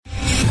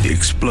The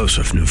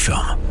explosive new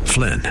film,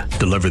 Flynn,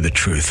 deliver the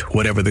truth,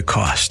 whatever the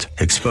cost,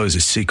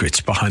 exposes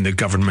secrets behind the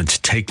government's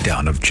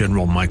takedown of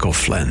General Michael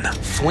Flynn.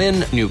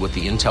 Flynn knew what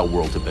the intel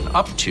world had been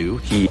up to.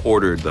 He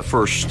ordered the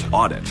first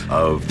audit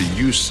of the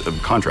use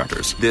of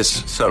contractors.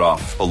 This set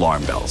off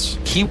alarm bells.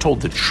 He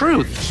told the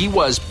truth. He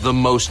was the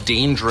most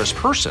dangerous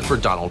person for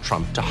Donald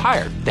Trump to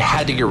hire. They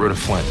had to get rid of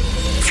Flynn.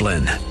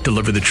 Flynn,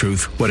 deliver the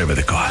truth, whatever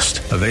the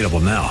cost. Available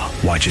now.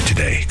 Watch it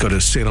today. Go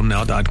to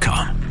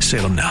salemnow.com.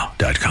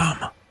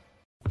 salemnow.com.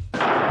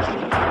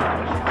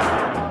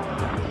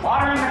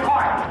 Order in the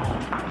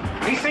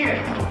court. Be seated.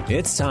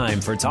 It's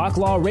time for Talk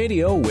Law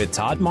Radio with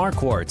Todd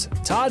Marquardt.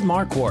 Todd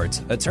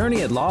Marquardt,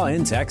 attorney at law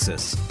in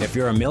Texas. If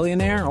you're a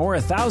millionaire or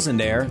a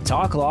thousandaire,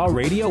 Talk Law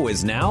Radio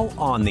is now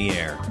on the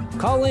air.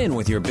 Call in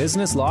with your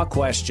business law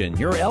question,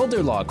 your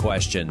elder law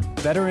question,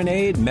 veteran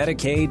aid,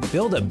 Medicaid,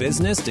 build a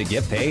business to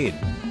get paid.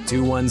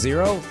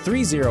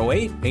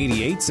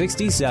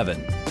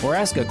 210-308-8867. Or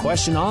ask a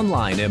question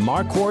online at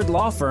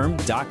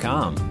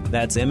marquardtlawfirm.com.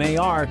 That's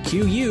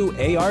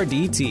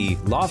MARQUARDT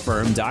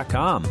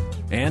lawfirm.com.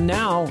 And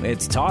now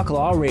it's Talk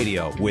Law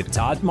Radio with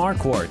Todd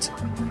Marquardt.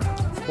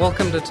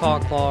 Welcome to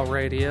Talk Law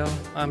Radio.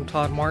 I'm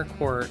Todd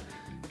Marquardt,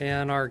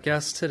 and our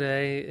guest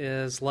today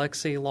is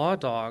Lexi Law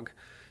Dog.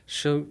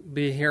 She'll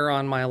be here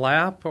on my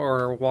lap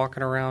or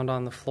walking around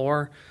on the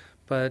floor,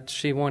 but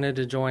she wanted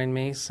to join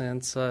me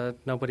since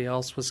nobody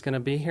else was going to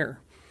be here.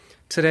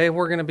 Today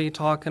we're going to be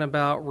talking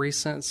about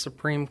recent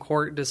Supreme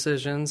Court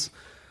decisions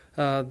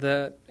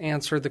that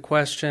answered the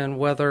question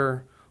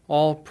whether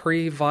all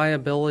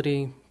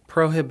pre-viability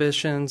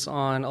prohibitions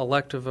on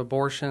elective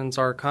abortions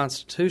are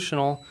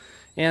constitutional,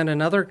 and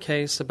another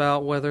case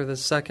about whether the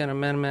Second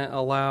Amendment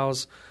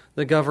allows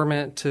the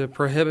government to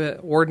prohibit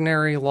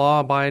ordinary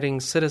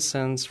law-abiding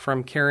citizens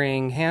from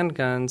carrying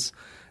handguns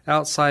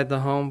outside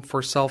the home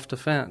for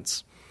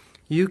self-defense.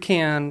 You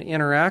can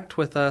interact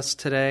with us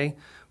today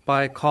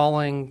by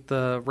calling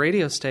the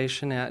radio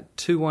station at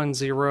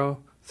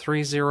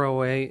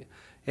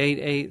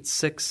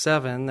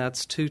 210-308-8867.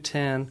 That's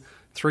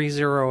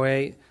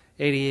 210-308-8867.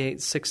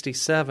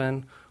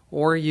 8867,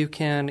 or you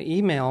can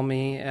email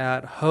me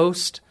at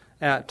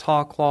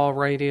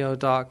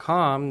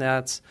host@talklawradio.com.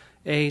 That's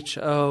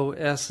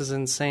HOS as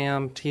in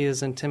Sam, T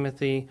as in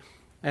Timothy,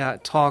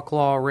 at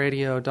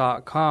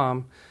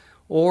talklawradio.com.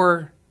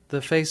 Or the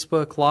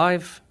Facebook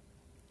Live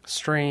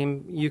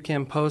stream, you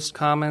can post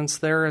comments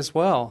there as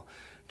well.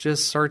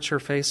 Just search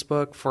your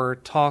Facebook for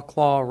Talk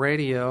Law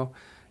Radio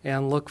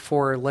and look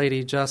for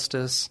Lady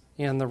Justice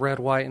in the red,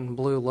 white, and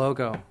blue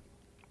logo.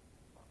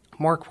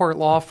 Marquardt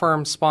Law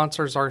Firm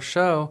sponsors our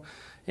show,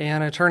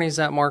 and attorneys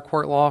at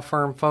Marquardt Law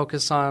Firm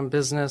focus on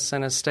business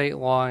and estate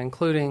law,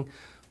 including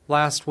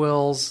last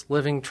wills,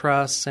 living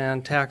trusts,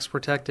 and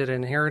tax-protected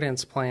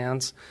inheritance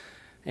plans,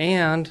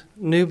 and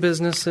new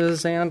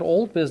businesses and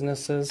old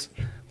businesses,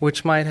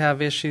 which might have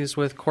issues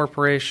with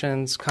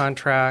corporations,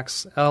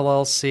 contracts,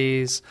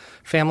 LLCs,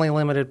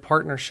 family-limited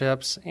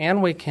partnerships,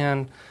 and we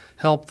can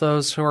help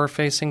those who are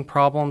facing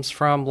problems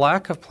from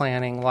lack of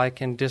planning,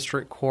 like in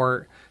district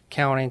court,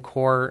 county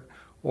court,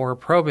 or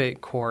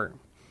probate court.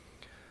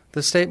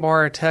 The State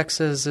Bar of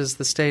Texas is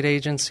the state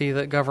agency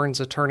that governs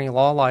attorney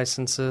law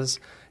licenses,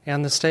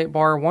 and the State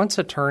Bar wants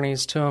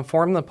attorneys to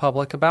inform the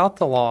public about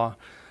the law.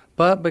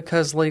 But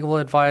because legal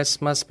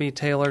advice must be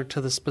tailored to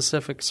the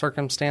specific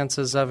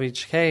circumstances of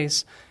each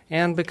case,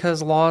 and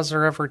because laws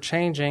are ever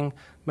changing,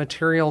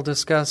 material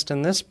discussed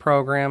in this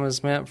program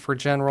is meant for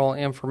general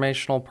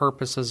informational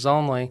purposes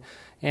only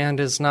and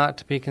is not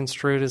to be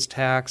construed as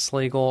tax,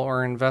 legal,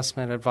 or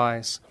investment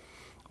advice.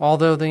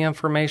 Although the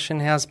information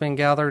has been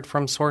gathered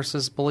from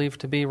sources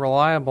believed to be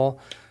reliable,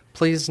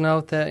 please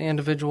note that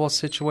individual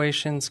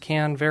situations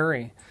can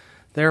vary.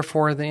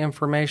 Therefore, the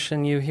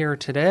information you hear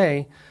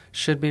today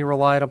should be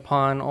relied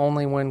upon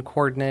only when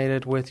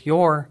coordinated with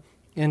your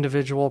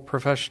individual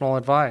professional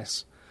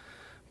advice.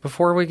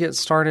 Before we get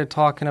started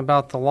talking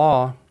about the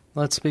law,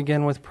 let's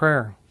begin with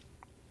prayer.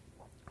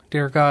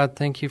 Dear God,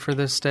 thank you for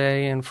this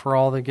day and for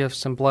all the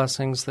gifts and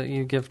blessings that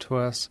you give to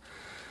us.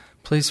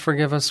 Please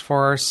forgive us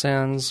for our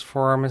sins,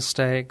 for our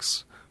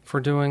mistakes,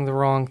 for doing the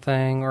wrong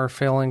thing or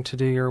failing to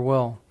do your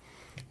will.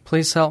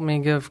 Please help me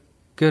give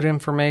good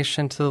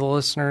information to the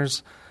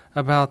listeners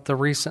about the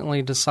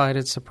recently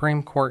decided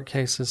Supreme Court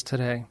cases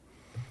today.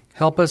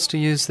 Help us to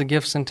use the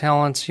gifts and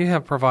talents you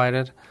have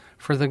provided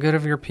for the good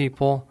of your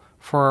people,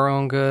 for our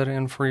own good,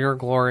 and for your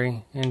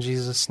glory. In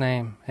Jesus'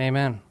 name,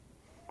 amen.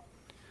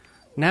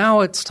 Now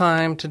it's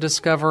time to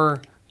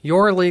discover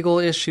your legal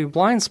issue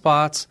blind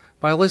spots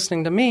by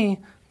listening to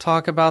me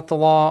talk about the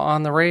law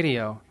on the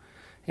radio.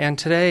 And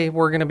today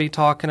we're going to be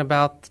talking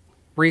about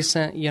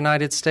recent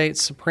United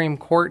States Supreme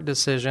Court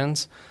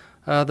decisions,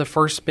 the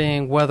first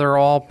being whether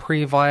all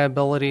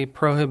pre-viability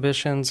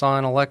prohibitions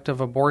on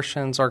elective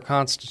abortions are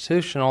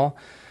constitutional,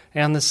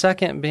 and the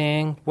second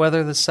being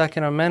whether the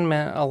Second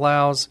Amendment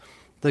allows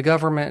the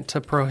government to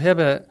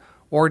prohibit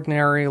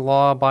ordinary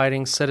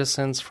law-abiding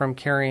citizens from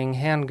carrying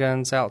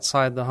handguns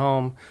outside the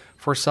home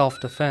for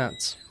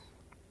self-defense.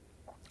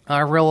 I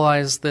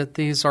realize that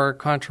these are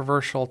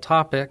controversial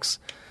topics,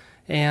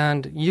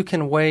 and you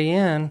can weigh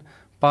in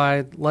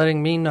by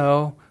letting me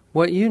know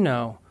what you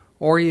know,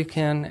 or you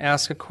can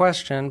ask a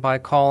question by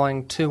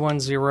calling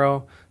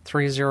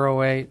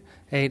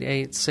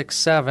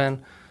 210-308-8867,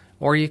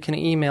 or you can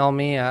email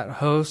me at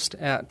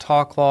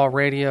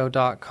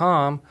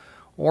host@talklawradio.com,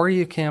 or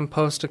you can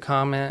post a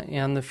comment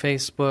in the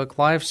Facebook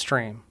live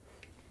stream.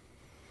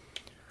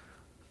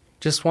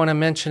 Just want to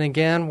mention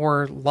again,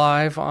 we're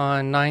live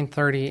on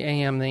 9:30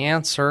 a.m. The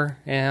Answer,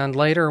 and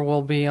later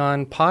we'll be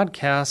on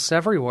podcasts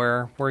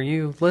everywhere where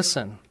you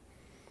listen.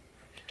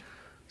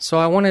 So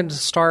I wanted to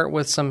start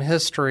with some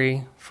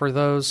history for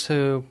those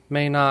who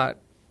may not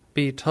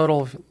be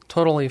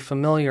totally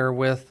familiar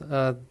with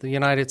the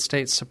United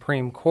States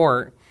Supreme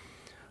Court.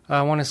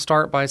 I want to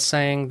start by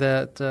saying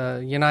that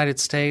the United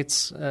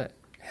States,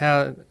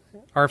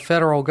 our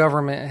federal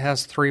government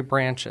has three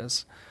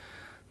branches.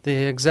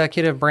 The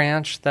executive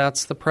branch,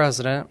 that's the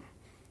president.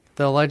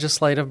 The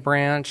legislative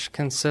branch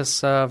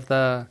consists of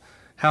the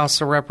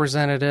House of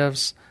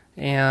Representatives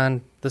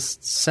and the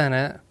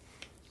Senate.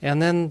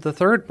 And then the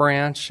third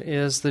branch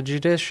is the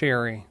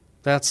judiciary.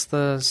 That's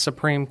the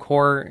Supreme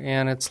Court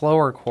and its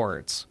lower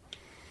courts.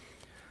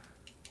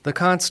 The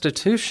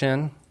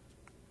Constitution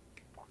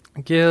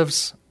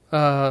gives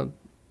the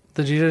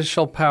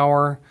judicial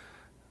power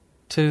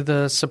to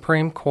the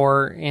Supreme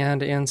Court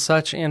and in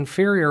such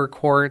inferior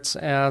courts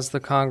as the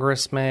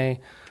Congress may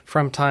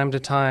from time to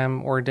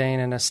time ordain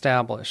and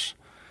establish.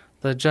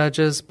 The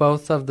judges,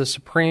 both of the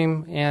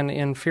Supreme and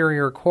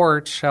inferior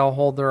courts, shall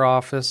hold their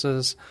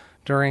offices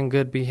during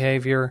good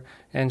behavior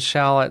and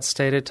shall at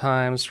stated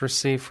times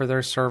receive for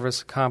their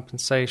service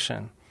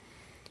compensation.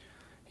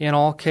 In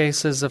all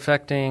cases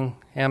affecting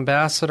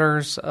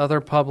ambassadors,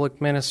 other public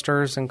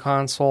ministers and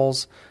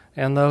consuls,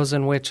 and those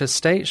in which a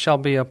state shall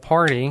be a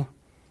party,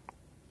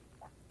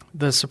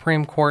 the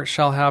Supreme Court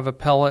shall have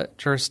appellate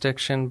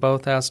jurisdiction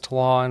both as to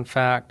law and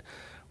fact,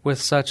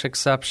 with such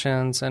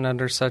exceptions and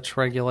under such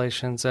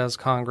regulations as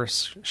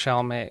Congress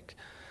shall make.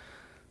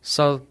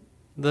 So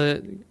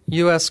the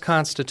U.S.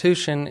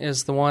 Constitution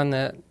is the one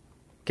that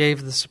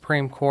gave the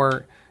Supreme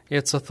Court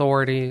its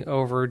authority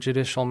over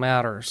judicial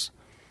matters.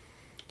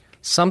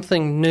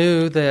 Something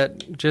new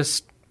that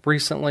just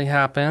recently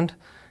happened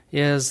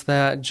is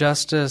that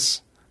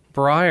Justice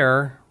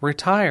Breyer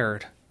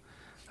retired.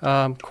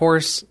 Of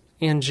course,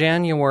 in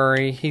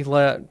January, he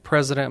let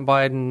President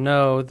Biden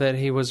know that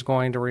he was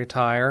going to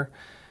retire,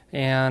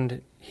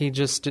 and he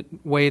just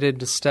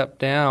waited to step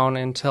down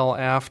until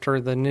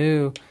after the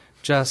new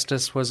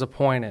justice was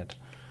appointed.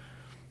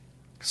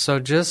 So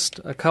just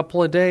a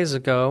couple of days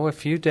ago, a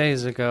few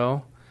days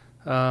ago,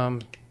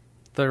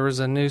 there was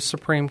a new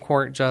Supreme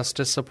Court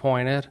justice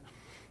appointed,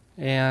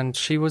 and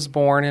she was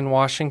born in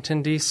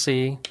Washington,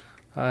 D.C.,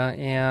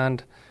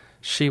 and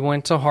she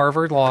went to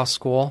Harvard Law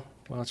School,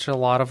 which a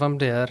lot of them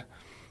did.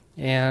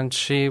 And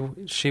she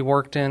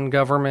worked in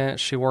government,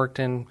 she worked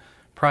in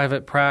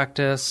private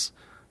practice,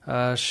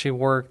 she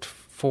worked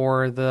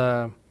for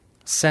the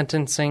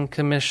Sentencing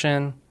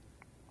Commission,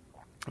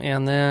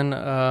 and then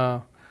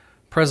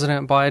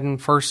President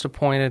Biden first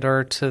appointed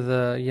her to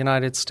the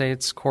United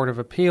States Court of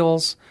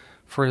Appeals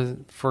for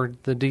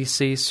the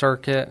D.C.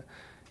 Circuit,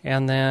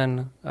 and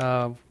then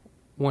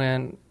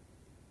when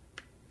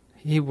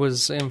he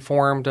was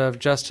informed of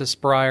Justice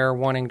Breyer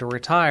wanting to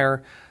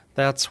retire,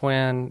 that's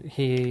when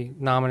he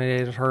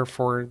nominated her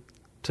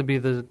to be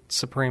the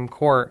Supreme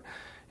Court.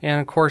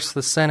 And, of course,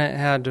 the Senate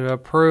had to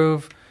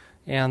approve,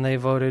 and they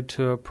voted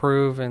to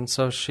approve, and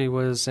so she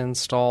was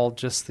installed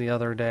just the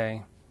other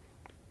day.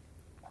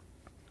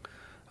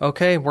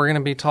 Okay, we're going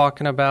to be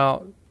talking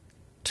about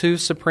two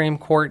Supreme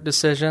Court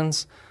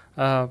decisions.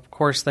 Of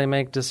course, they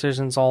make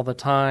decisions all the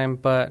time,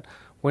 but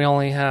we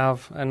only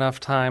have enough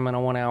time in a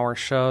 1-hour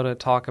show to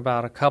talk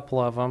about a couple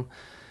of them.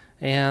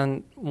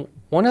 And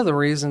one of the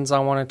reasons I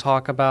want to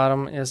talk about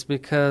them is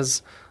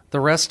because the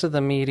rest of the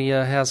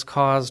media has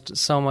caused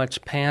so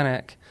much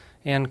panic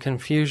and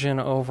confusion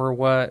over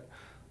what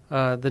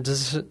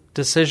the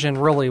decision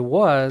really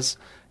was.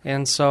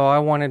 And so I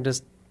wanted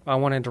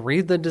to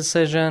read the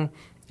decision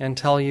and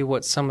tell you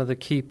what some of the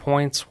key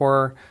points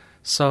were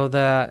so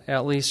that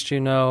at least you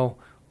know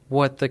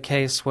what the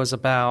case was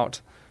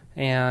about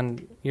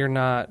and you're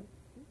not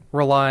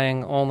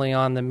relying only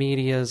on the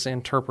media's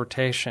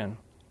interpretation.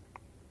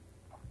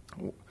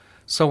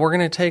 So we're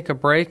going to take a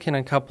break in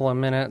a couple of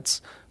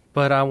minutes,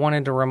 but I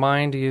wanted to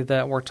remind you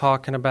that we're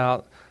talking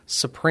about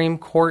Supreme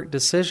Court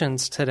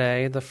decisions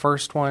today, the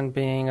first one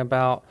being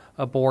about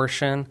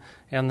abortion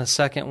and the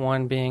second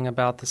one being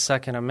about the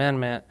Second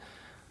Amendment.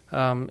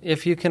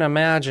 If you can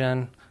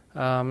imagine,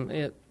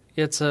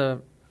 it's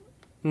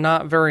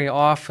not very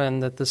often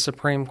that the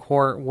Supreme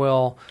Court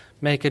will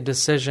make a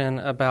decision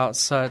about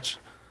such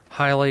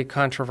highly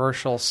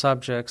controversial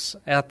subjects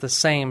at the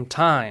same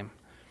time.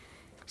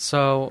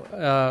 So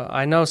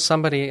I know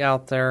somebody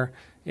out there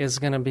is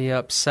going to be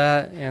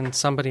upset and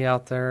somebody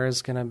out there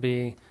is going to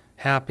be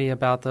happy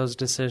about those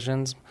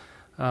decisions.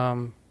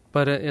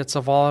 But it's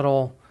a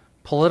volatile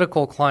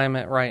political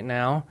climate right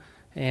now,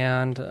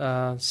 And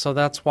so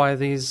that's why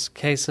these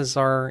cases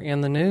are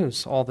in the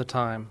news all the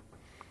time.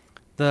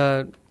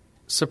 The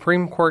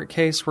Supreme Court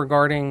case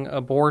regarding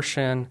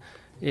abortion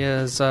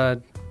is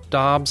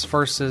Dobbs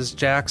versus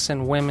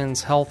Jackson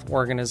Women's Health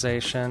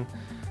Organization,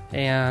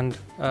 and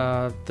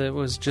that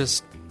was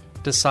just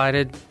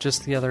decided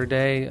just the other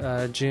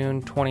day,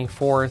 June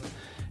 24th,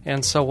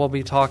 and so we'll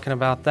be talking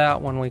about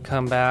that when we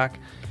come back,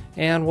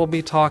 and we'll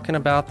be talking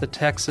about the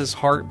Texas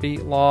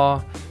heartbeat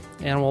law,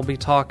 and we'll be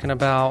talking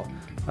about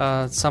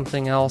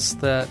something else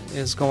that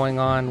is going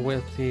on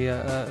with the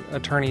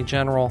Attorney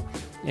General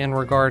in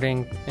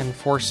regarding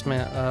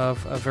enforcement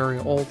of a very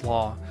old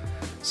law.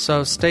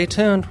 So stay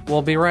tuned.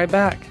 We'll be right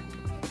back.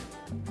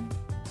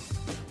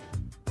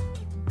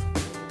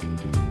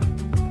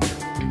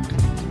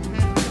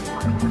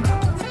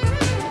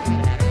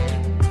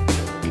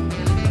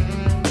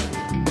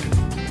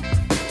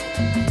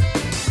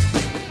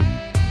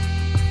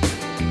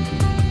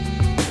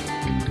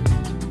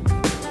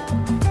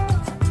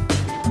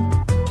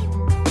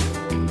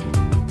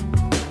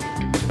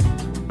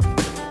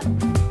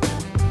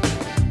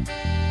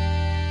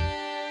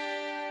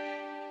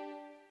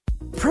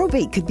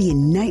 Probate could be a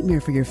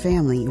nightmare for your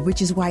family,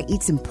 which is why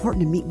it's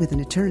important to meet with an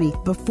attorney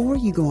before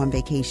you go on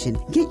vacation.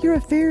 Get your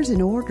affairs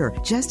in order,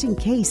 just in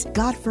case,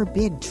 God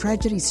forbid,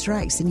 tragedy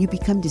strikes and you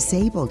become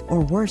disabled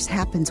or worse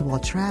happens while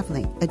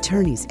traveling.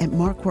 Attorneys at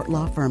Marquardt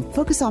Law Firm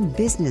focus on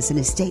business and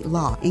estate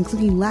law,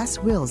 including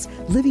last wills,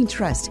 living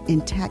trust,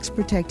 and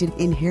tax-protected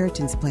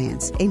inheritance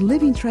plans. A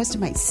living trust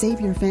might save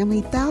your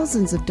family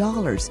thousands of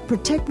dollars.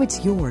 Protect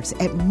what's yours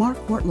at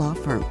Marquardt Law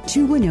Firm,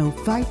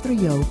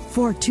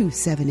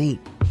 210-530-4278.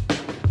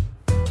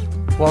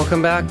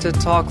 Welcome back to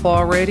Talk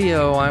Law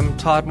Radio. I'm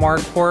Todd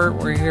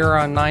Marquardt. We're here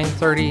on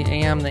 9:30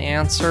 a.m. The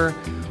Answer,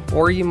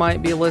 or you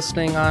might be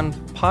listening on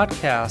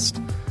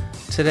podcast.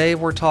 Today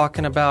we're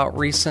talking about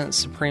recent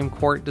Supreme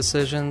Court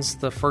decisions,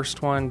 the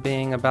first one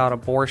being about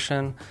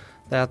abortion.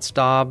 That's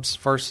Dobbs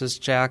versus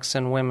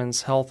Jackson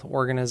Women's Health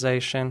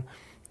Organization.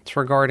 It's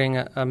regarding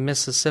a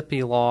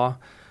Mississippi law.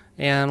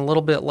 And a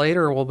little bit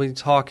later we'll be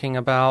talking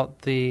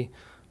about the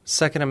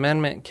Second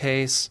Amendment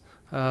case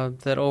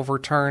that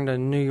overturned a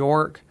New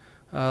York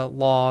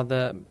law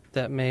that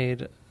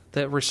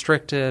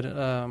restricted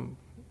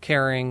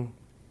carrying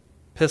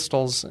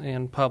pistols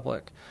in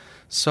public.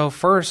 So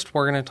first,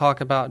 we're going to talk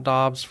about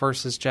Dobbs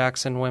versus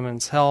Jackson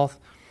Women's Health.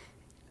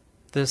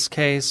 This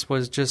case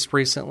was just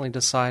recently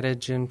decided,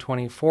 June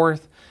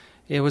 24th.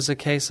 It was a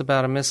case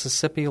about a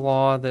Mississippi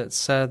law that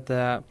said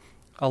that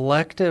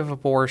elective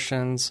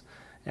abortions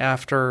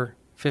after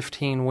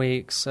 15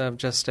 weeks of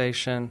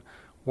gestation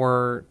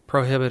were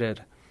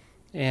prohibited.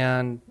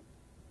 And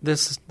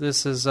This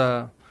is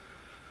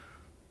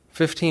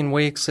 15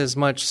 weeks is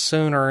much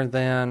sooner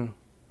than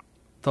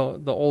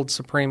the old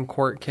Supreme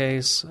Court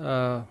case,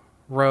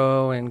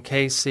 Roe and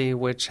Casey,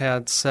 which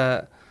had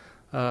set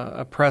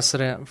a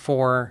precedent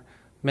for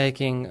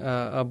making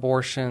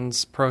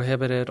abortions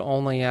prohibited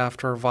only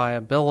after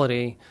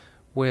viability,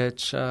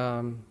 which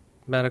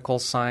medical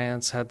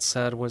science had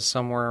said was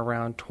somewhere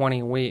around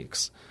 20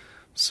 weeks.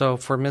 So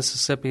for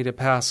Mississippi to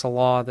pass a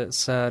law that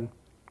said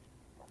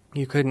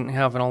you couldn't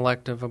have an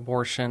elective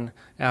abortion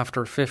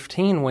after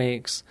 15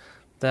 weeks,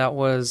 that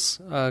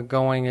was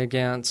going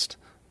against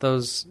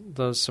those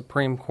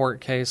Supreme Court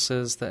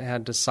cases that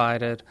had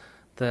decided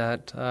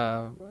that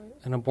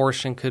an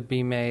abortion could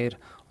be made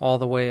all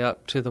the way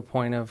up to the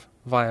point of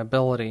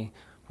viability,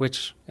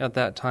 which at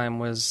that time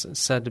was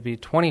said to be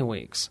 20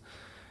 weeks.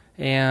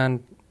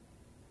 And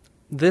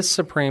this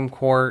Supreme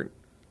Court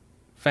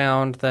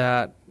found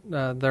that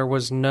there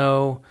was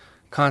no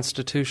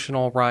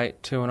constitutional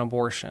right to an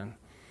abortion.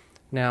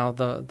 Now,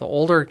 the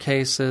older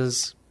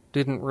cases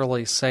didn't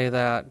really say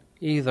that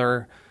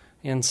either.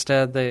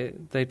 Instead,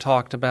 they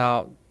talked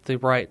about the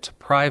right to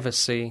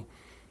privacy,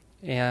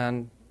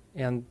 and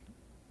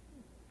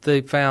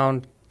they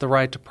found the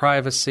right to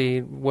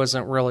privacy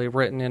wasn't really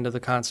written into the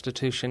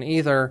Constitution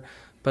either,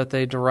 but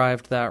they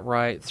derived that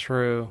right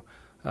through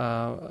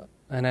an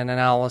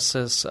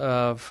analysis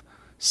of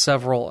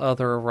several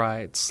other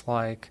rights,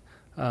 like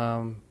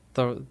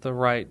the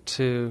right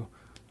to,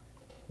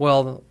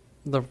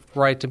 the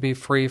right to be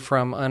free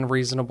from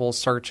unreasonable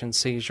search and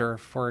seizure,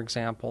 for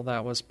example.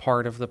 That was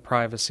part of the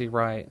privacy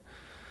right.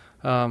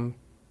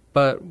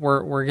 But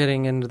we're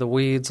getting into the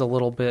weeds a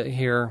little bit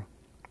here.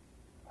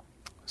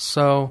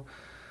 So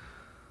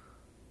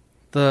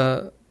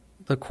the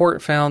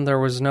court found there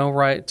was no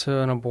right to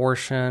an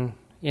abortion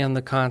in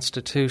the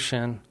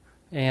Constitution,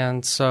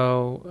 and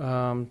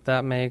so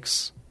that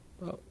makes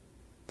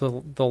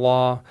the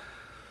law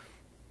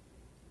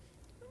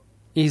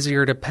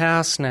easier to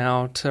pass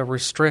now to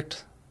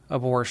restrict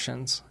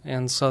abortions.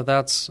 And so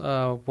that's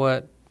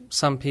what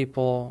some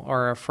people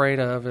are afraid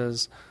of,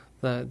 is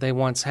that they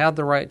once had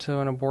the right to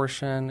an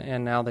abortion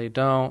and now they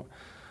don't.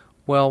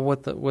 Well,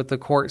 what the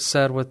court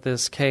said with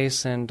this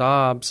case in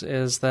Dobbs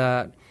is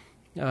that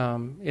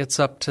it's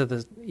up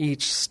to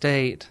each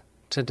state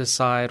to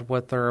decide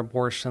what their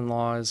abortion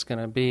law is going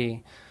to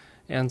be.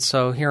 And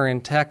so here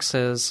in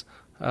Texas,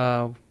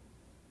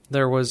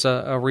 there was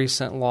a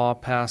recent law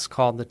passed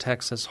called the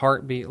Texas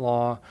Heartbeat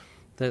Law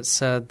that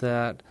said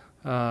that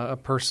a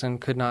person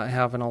could not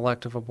have an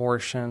elective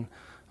abortion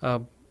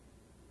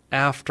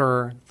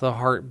after the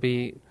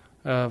heartbeat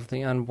of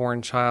the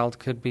unborn child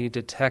could be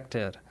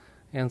detected.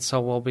 And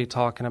so we'll be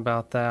talking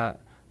about that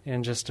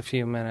in just a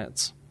few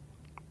minutes.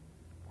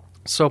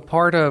 So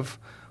part of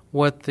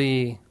what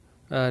the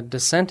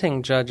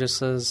dissenting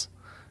justices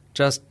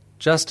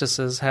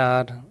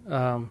had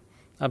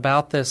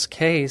about this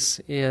case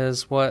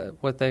is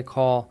what they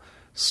call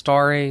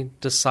stare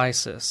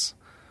decisis,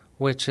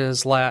 which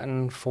is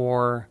Latin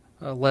for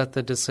let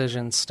the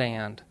decision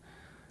stand,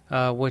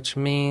 which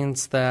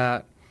means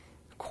that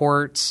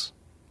courts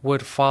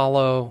would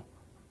follow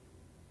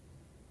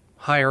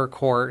higher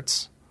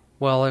courts.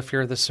 Well, if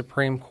you're the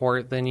Supreme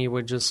Court, then you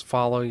would just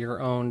follow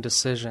your own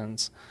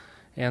decisions.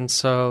 And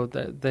so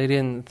they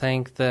didn't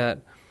think that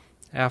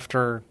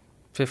after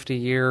 50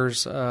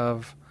 years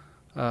of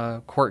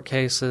court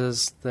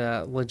cases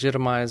that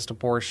legitimized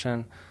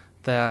abortion,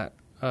 that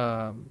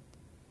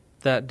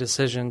that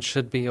decision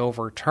should be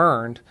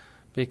overturned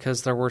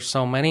because there were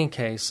so many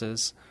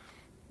cases.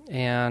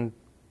 And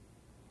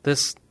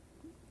this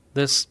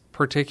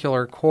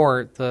particular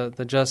court,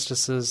 the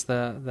justices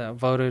that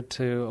voted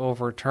to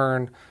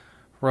overturn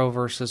Roe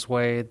versus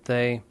Wade,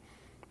 they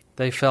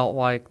felt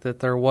like that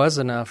there was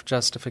enough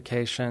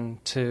justification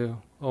to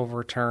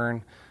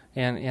overturn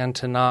and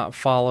to not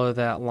follow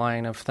that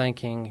line of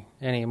thinking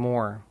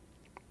anymore.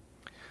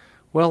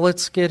 Well,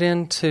 let's get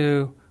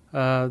into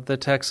the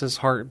Texas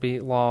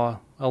Heartbeat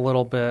Law a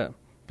little bit,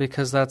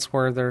 because that's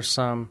where there's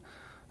some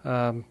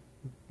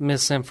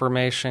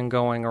misinformation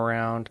going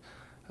around.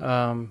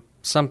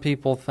 Some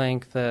people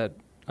think that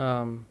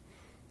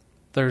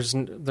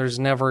there's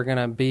never going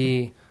to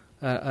be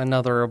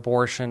another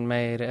abortion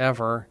made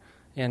ever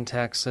in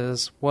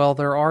Texas. Well,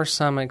 there are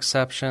some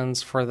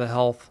exceptions for the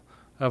health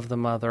of the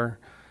mother.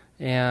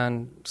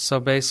 And so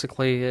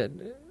basically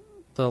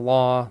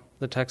the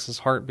Texas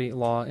Heartbeat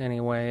Law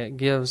anyway, it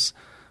gives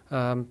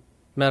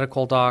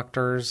medical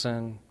doctors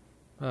and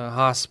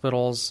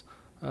hospitals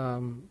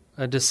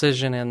a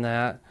decision in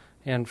that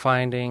and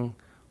finding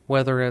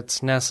whether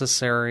it's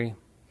necessary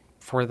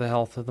for the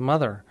health of the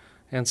mother.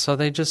 And so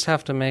they just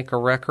have to make a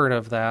record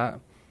of that.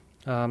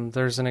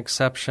 There's an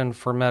exception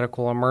for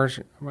medical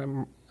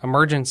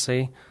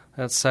emergency.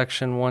 That's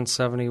Section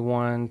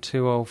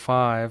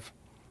 171-205.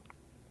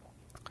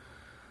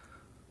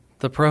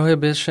 The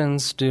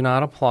prohibitions do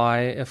not apply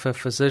if a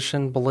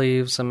physician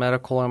believes a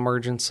medical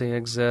emergency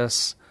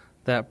exists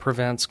that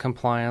prevents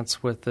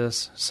compliance with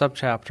this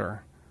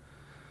subchapter.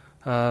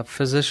 A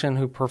physician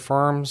who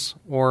performs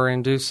or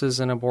induces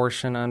an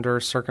abortion under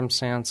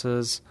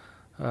circumstances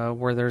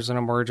where there's an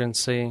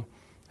emergency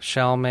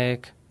shall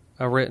make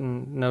a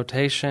written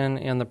notation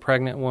in the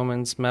pregnant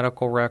woman's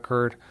medical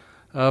record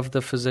of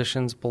the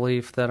physician's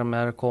belief that a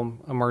medical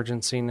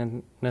emergency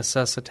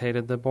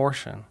necessitated the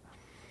abortion,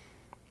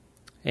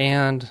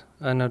 and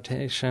a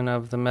notation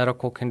of the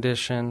medical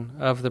condition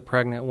of the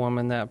pregnant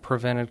woman that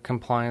prevented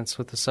compliance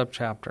with the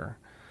subchapter.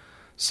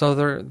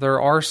 So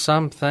there are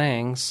some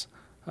things,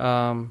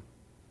 and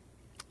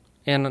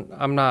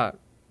I'm not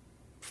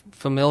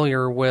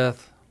familiar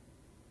with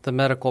the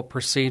medical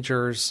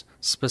procedures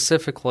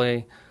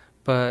specifically,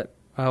 but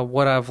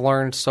what I've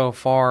learned so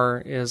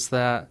far is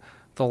that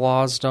the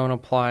laws don't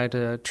apply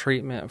to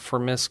treatment for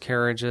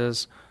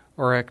miscarriages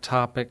or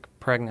ectopic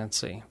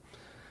pregnancy.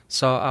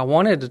 So I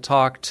wanted to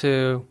talk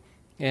to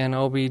an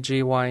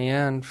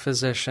OBGYN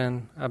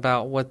physician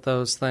about what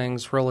those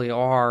things really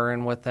are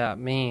and what that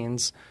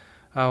means.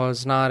 I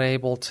was not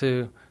able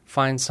to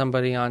find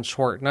somebody on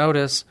short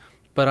notice,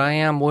 but I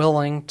am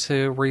willing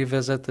to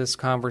revisit this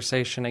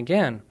conversation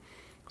again.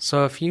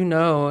 So if you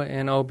know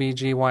an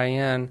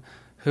OBGYN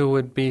who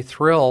would be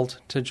thrilled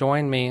to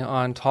join me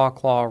on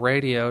Talk Law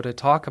Radio to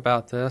talk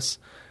about this,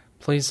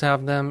 please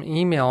have them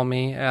email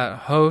me at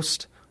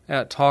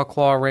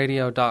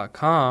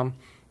host@talklawradio.com.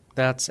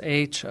 That's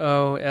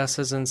HOS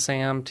as in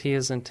Sam, T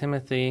as in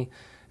Timothy,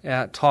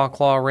 at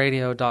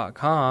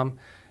talklawradio.com,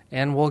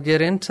 and we'll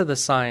get into the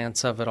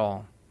science of it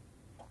all.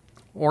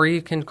 Or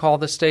you can call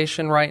the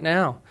station right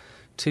now,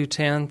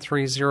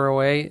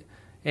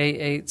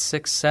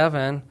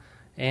 210-308-8867,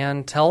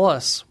 and tell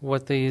us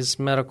what these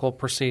medical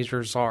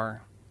procedures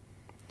are.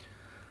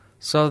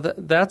 So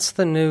that's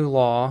the new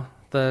law,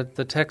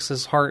 the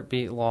Texas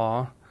Heartbeat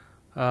Law.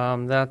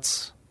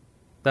 That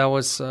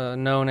was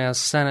known as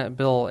Senate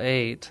Bill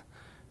 8,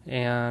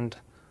 and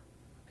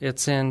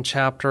it's in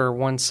Chapter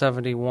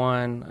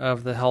 171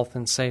 of the Health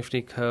and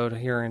Safety Code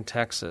here in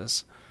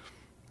Texas.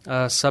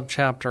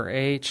 Subchapter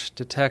H,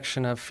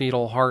 detection of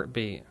fetal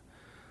heartbeat.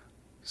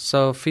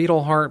 So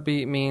fetal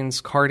heartbeat means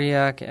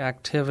cardiac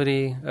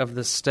activity of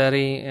the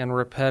steady and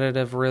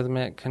repetitive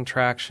rhythmic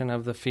contraction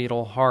of the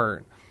fetal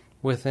heart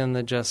within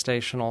the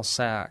gestational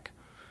sac.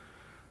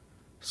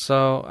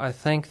 So I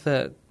think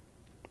that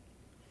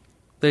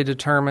they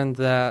determined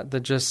that the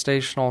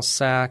gestational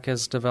sac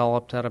is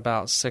developed at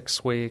about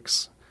 6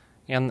 weeks,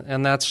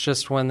 and that's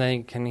just when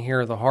they can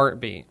hear the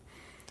heartbeat.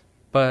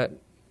 But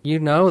you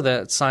know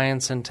that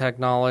science and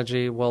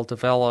technology will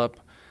develop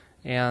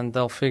and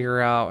they'll figure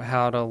out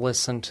how to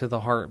listen to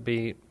the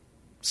heartbeat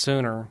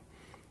sooner.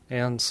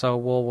 And so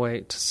we'll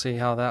wait to see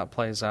how that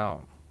plays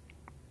out.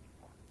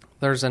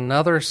 There's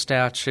another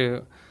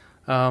statute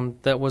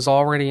that was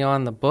already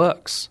on the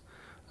books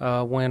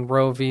when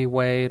Roe v.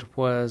 Wade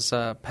was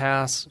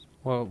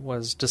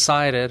was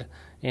decided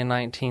in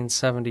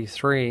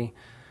 1973.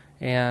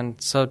 And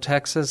so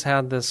Texas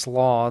had this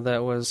law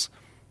that was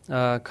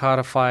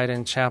codified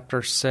in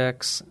Chapter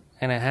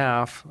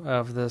 6.5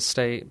 of the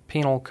state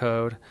penal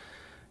code.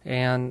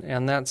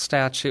 And that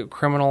statute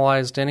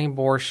criminalized any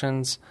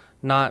abortions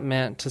not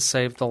meant to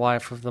save the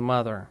life of the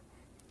mother.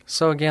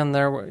 So again,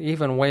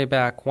 even way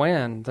back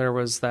when, there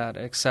was that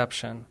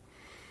exception.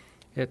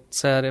 It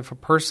said, if a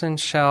person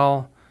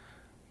shall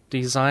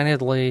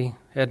designedly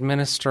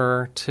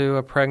administer to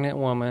a pregnant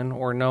woman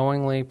or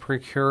knowingly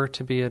procure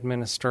to be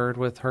administered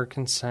with her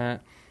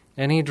consent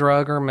any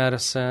drug or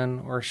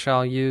medicine, or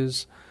shall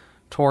use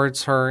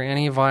towards her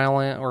any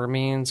violent or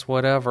means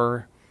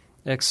whatever,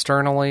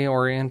 externally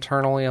or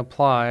internally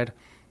applied,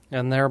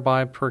 and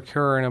thereby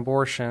procure an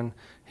abortion,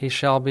 he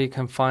shall be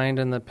confined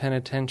in the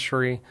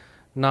penitentiary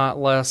not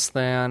less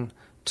than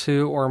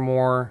 2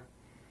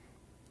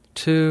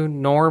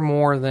 nor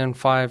more than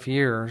 5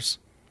 years,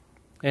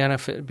 and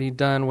if it be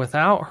done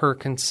without her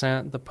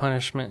consent, the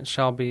punishment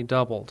shall be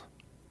doubled.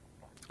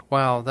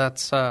 Wow,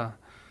 that's a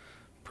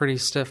pretty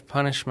stiff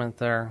punishment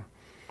there.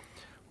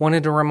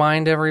 Wanted to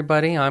remind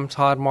everybody, I'm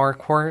Todd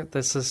Marquardt.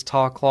 This is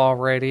Talk Law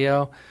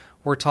Radio.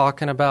 We're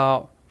talking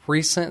about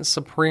recent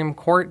Supreme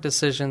Court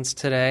decisions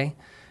today,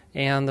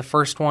 and the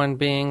first one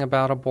being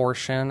about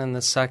abortion and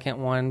the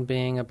second one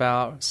being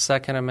about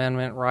Second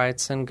Amendment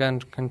rights and gun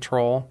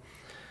control.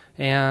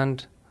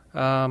 And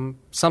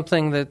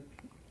something that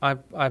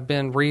I've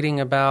been reading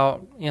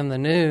about in the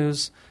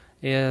news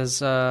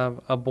is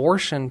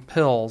abortion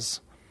pills.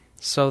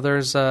 So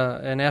there's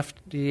an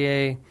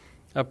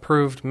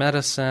FDA-approved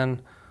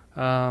medicine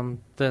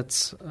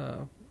that's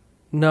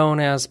known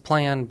as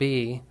Plan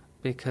B,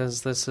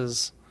 because this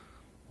is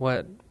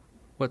what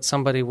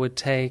somebody would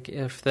take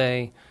if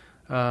they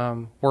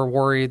were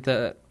worried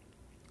that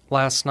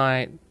last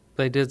night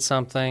they did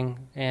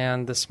something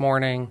and this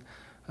morning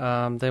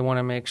they want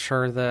to make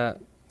sure that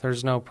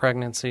there's no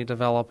pregnancy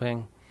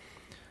developing.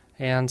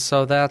 And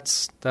so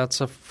that's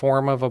a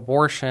form of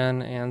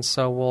abortion, and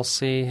so we'll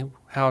see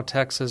how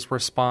Texas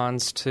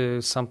responds to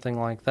something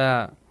like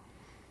that.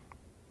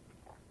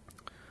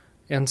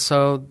 And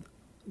so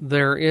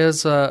there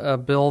is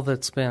a bill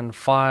that's been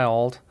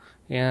filed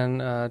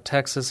in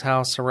Texas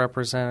House of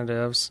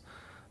Representatives.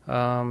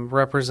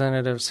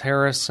 Representatives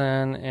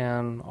Harrison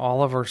and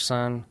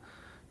Oliverson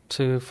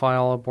to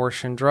file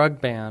abortion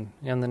drug ban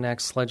in the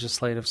next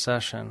legislative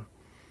session.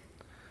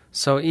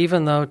 So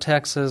even though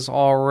Texas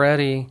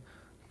already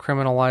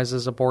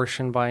criminalizes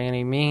abortion by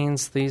any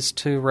means, these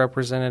two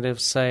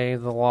representatives say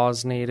the law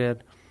is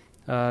needed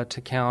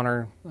to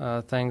counter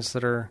things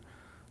that are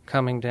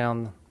coming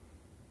down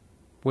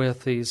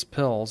with these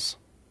pills.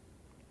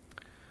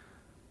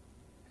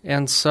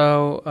 And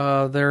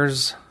so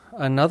there's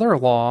another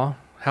law,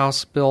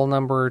 House Bill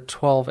number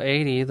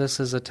 1280. This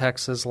is a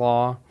Texas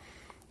law.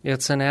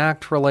 It's an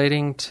act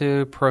relating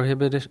to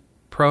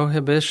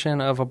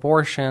prohibition of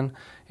abortion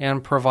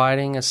and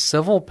providing a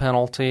civil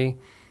penalty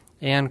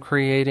and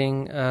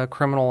creating a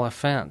criminal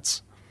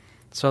offense.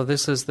 So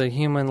this is the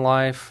Human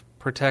Life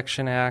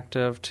Protection Act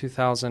of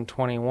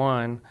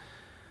 2021.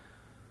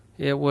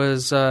 It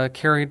was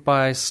carried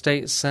by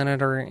State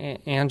Senator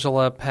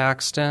Angela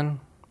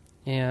Paxton,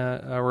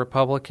 a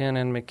Republican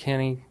in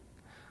McKinney,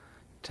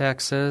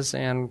 Texas,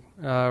 and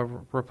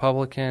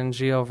Republican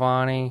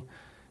Giovanni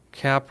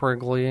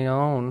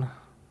Capriglione,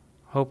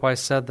 hope I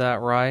said that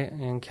right,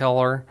 in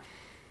Keller.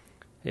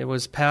 It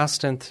was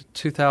passed in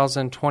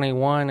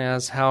 2021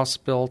 as House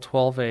Bill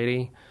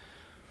 1280.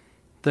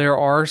 There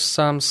are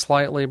some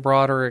slightly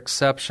broader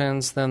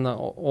exceptions than the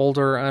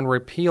older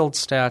unrepealed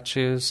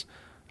statutes,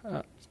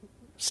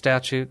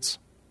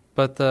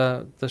 but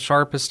the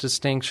sharpest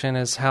distinction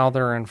is how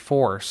they're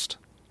enforced.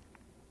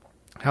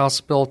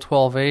 House Bill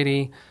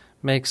 1280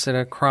 makes it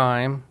a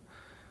crime,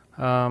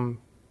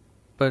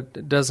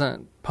 but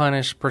doesn't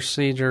punish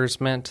procedures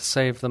meant to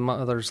save the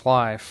mother's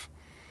life.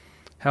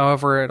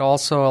 However, it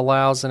also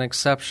allows an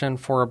exception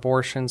for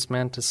abortions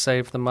meant to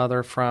save the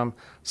mother from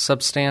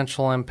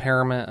substantial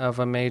impairment of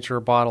a major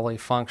bodily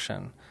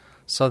function.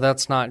 So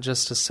that's not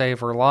just to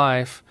save her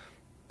life,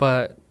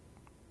 but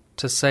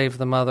to save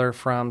the mother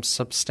from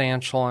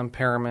substantial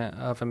impairment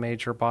of a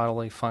major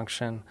bodily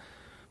function,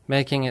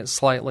 making it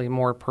slightly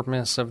more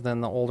permissive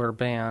than the older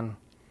ban.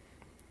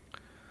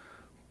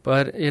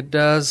 But it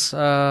does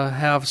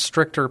have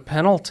stricter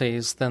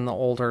penalties than the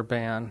older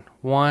ban.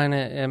 One,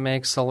 it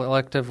makes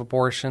elective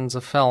abortions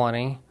a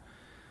felony.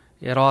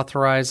 It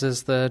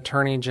authorizes the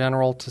Attorney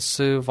General to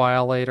sue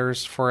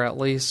violators for at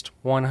least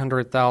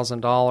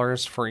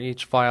 $100,000 for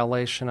each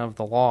violation of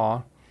the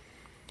law.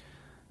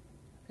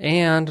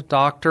 And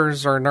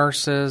doctors or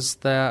nurses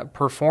that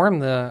perform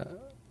the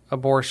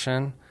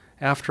abortion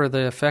after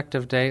the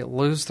effective date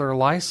lose their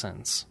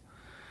license.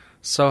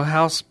 So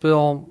House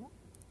Bill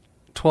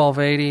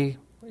 1280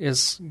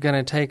 is going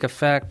to take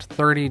effect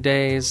 30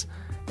 days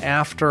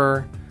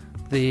after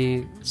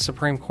the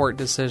Supreme Court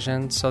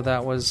decision. So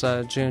that was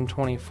June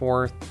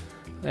 24th.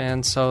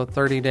 And so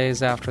 30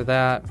 days after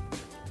that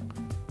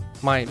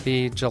might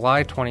be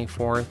July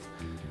 24th.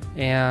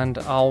 And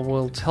I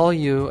will tell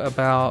you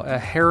about a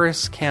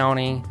Harris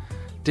County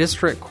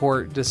District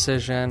Court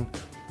decision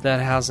that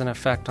has an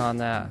effect on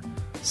that.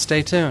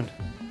 Stay tuned.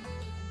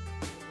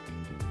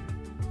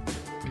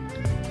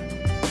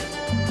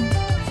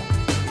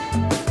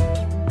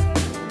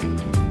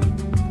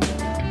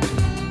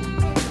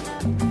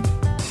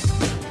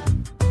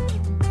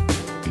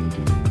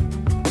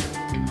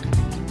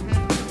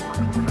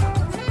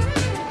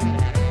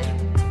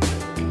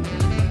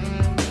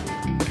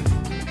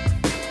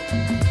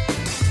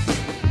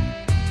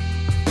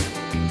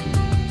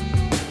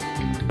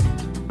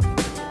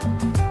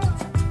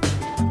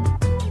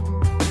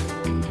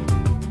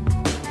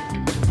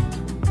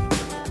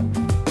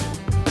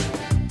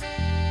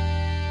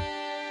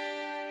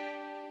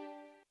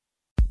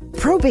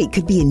 Probate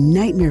could be a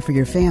nightmare for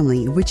your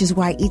family, which is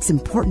why it's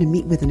important to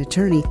meet with an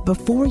attorney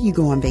before you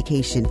go on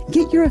vacation.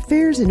 Get your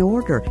affairs in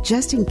order,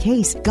 just in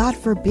case, God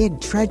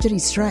forbid, tragedy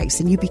strikes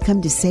and you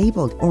become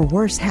disabled or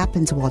worse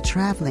happens while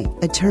traveling.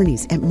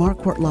 Attorneys at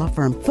Marquardt Law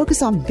Firm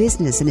focus on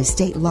business and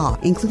estate law,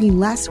 including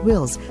last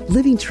wills,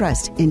 living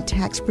trust, and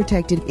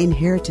tax-protected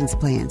inheritance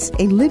plans.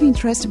 A living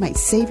trust might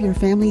save your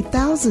family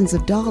thousands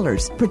of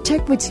dollars.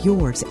 Protect what's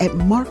yours at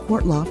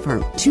Marquardt Law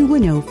Firm,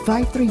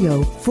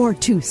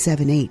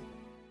 210-530-4278.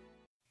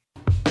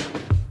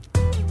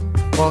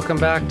 Welcome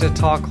back to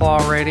Talk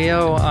Law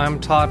Radio. I'm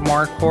Todd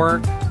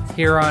Marquardt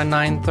here on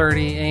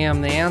 9:30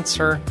 a.m. The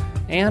Answer,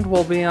 and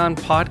we'll be on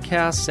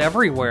podcasts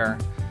everywhere.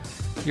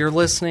 You're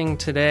listening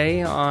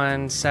today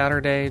on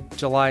Saturday,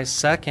 July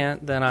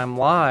 2nd, then I'm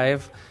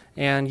live,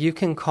 and you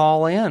can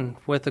call in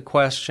with a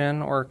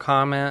question or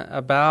comment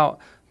about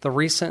the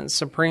recent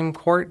Supreme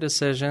Court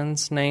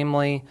decisions,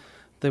 namely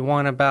the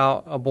one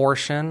about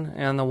abortion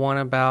and the one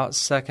about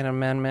Second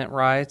Amendment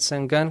rights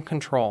and gun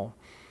control.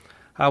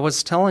 I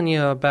was telling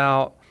you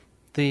about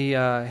the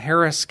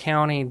Harris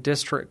County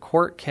District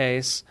Court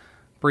case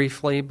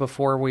briefly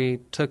before we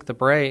took the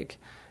break,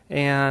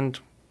 and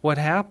what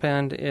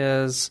happened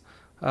is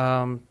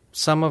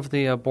some of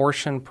the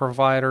abortion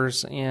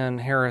providers in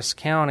Harris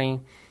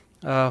County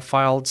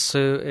filed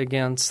suit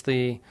against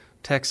the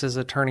Texas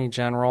Attorney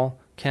General,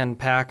 Ken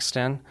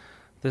Paxton.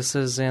 This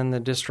is in the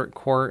District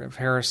Court of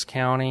Harris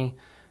County.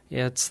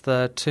 It's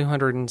the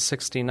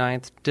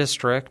 269th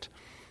District.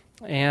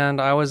 And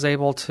I was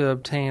able to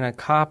obtain a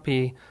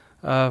copy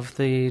of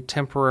the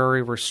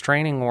temporary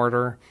restraining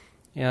order,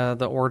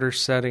 the order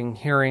setting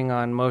hearing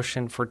on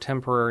motion for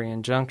temporary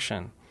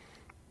injunction.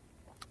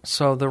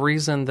 So the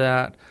reason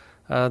that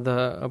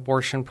the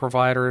abortion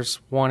providers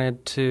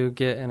wanted to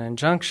get an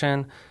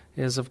injunction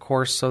is, of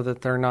course, so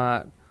that they're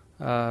not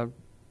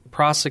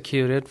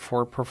prosecuted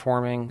for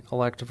performing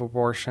elective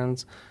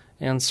abortions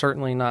and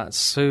certainly not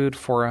sued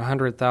for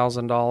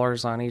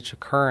 $100,000 on each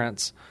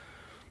occurrence.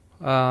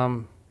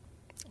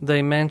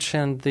 They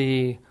mentioned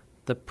the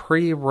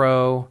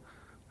pre-Roe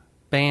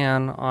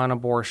ban on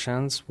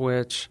abortions,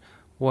 which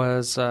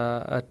was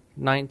a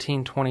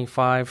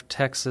 1925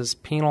 Texas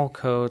Penal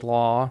Code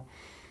law,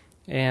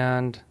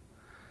 and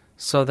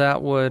so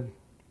that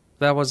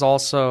was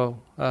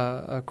also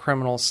a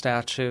criminal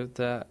statute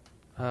that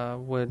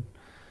would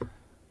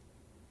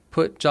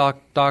put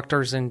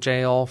doctors in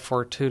jail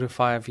for 2 to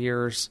 5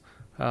 years.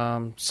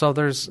 So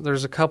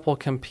there's a couple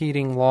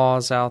competing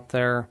laws out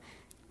there.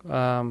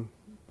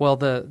 Well,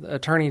 the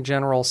Attorney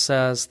General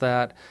says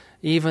that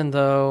even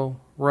though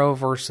Roe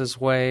versus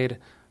Wade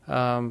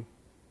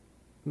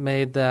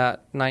made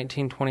that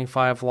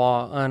 1925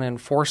 law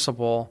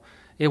unenforceable,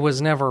 it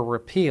was never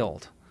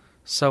repealed.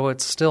 So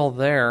it's still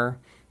there,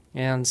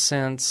 and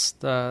since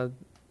the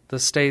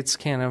states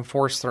can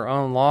enforce their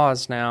own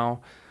laws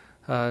now,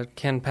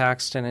 Ken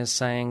Paxton is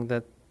saying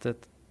that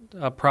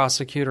a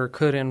prosecutor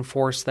could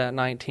enforce that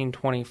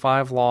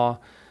 1925 law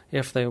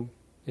if they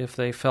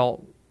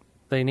felt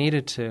they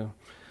needed to.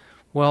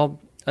 Well,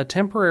 a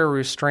temporary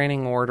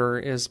restraining order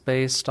is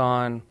based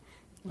on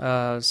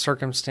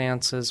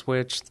circumstances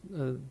which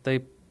they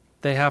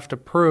have to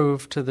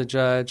prove to the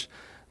judge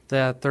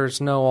that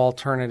there's no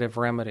alternative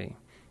remedy.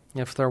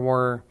 If there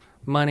were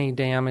money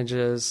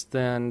damages,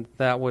 then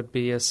that would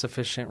be a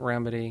sufficient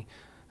remedy.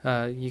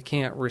 You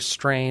can't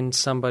restrain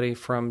somebody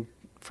from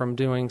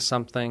doing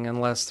something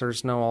unless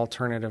there's no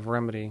alternative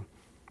remedy.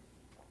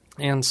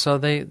 And so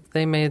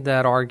they made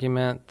that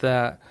argument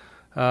that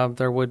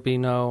there would be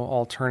no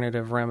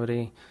alternative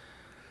remedy.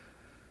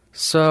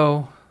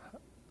 So,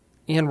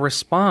 in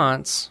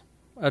response,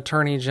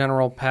 Attorney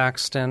General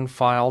Paxton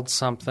filed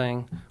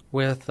something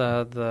with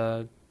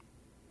the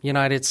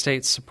United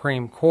States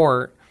Supreme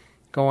Court,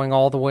 going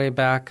all the way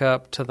back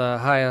up to the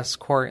highest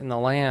court in the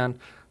land,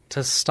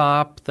 to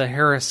stop the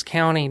Harris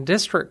County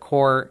District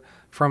Court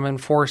from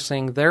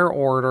enforcing their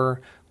order,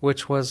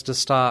 which was to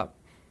stop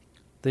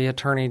the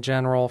Attorney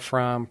General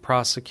from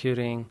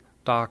prosecuting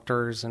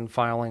doctors and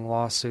filing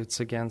lawsuits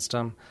against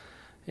them.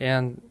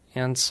 And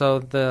so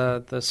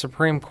the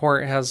Supreme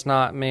Court has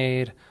not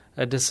made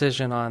a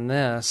decision on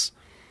this.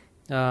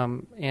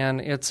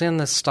 And it's in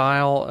the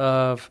style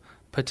of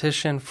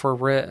petition for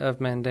writ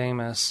of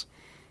mandamus.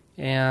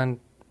 And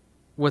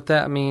what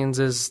that means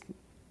is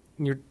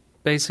you're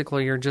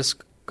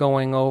just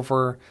going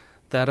over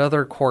that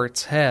other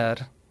court's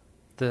head,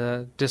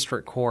 the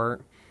district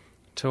court,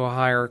 to a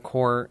higher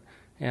court,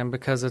 and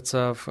because it's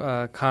of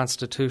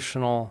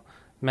constitutional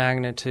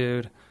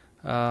magnitude,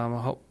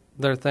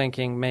 they're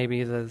thinking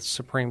maybe the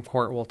Supreme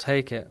Court will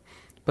take it.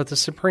 But the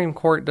Supreme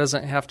Court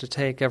doesn't have to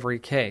take every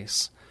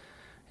case.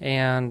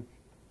 And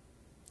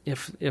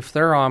if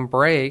they're on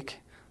break,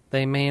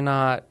 they may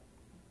not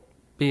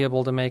be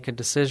able to make a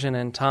decision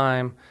in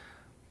time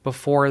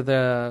before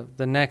the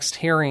next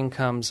hearing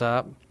comes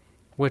up,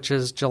 which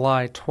is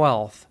July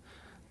 12th.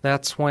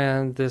 That's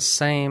when this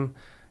same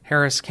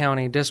Harris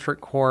County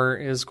District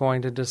Court is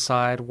going to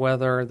decide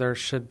whether there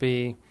should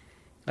be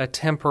a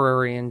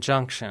temporary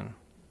injunction.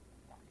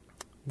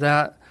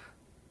 That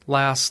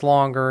lasts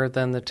longer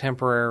than the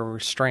temporary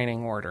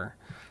restraining order.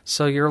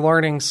 So you're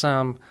learning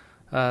some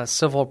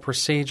civil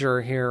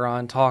procedure here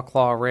on Talk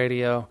Law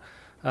Radio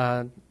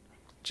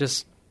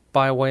just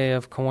by way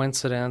of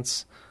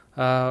coincidence.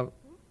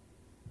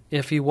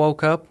 If you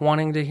woke up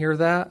wanting to hear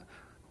that,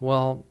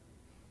 well,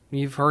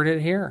 you've heard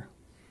it here.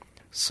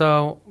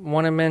 So I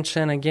want to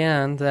mention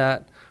again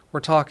that we're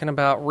talking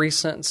about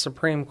recent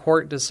Supreme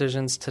Court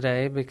decisions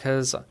today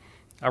because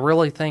I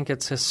really think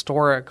it's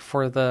historic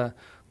for the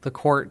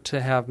court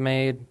to have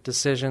made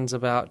decisions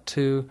about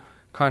two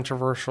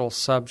controversial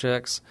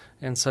subjects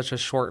in such a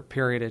short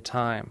period of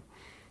time.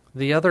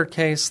 The other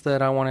case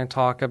that I want to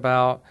talk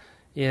about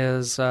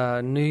is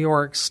New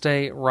York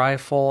State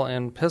Rifle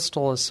and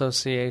Pistol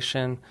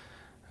Association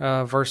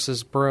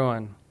versus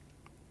Bruen.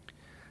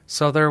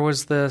 So there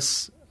was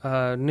this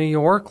New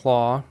York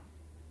law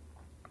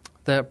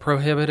that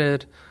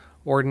prohibited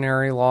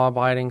ordinary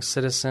law-abiding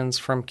citizens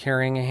from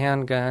carrying a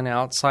handgun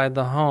outside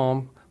the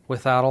home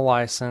without a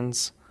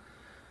license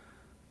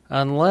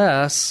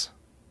unless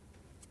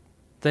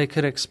they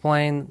could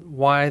explain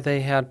why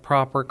they had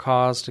proper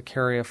cause to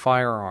carry a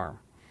firearm.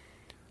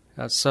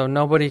 So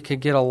nobody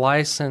could get a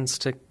license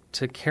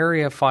to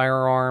carry a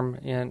firearm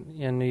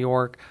in New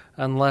York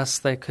unless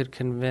they could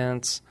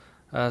convince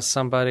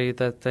somebody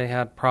that they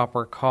had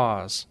proper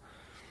cause.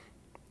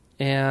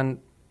 And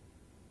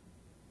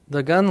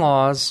the gun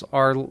laws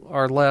are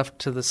left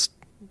to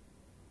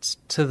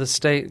the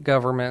state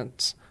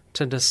governments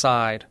to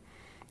decide,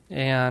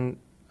 and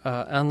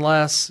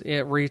unless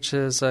it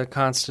reaches a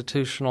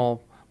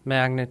constitutional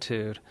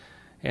magnitude.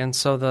 And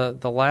so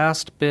the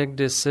last big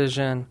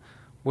decision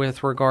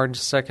with regard to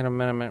Second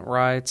Amendment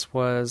rights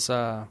was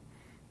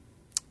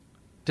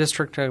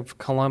District of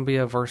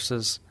Columbia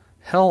versus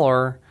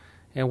Heller,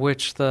 in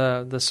which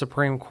the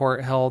Supreme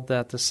Court held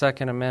that the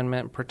Second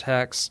Amendment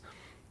protects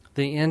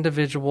the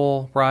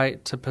individual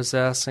right to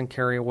possess and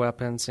carry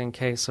weapons in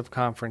case of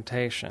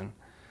confrontation.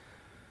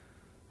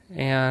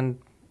 And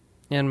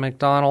in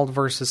McDonald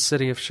versus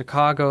City of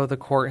Chicago, the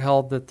court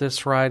held that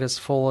this right is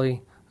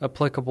fully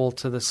applicable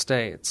to the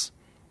states.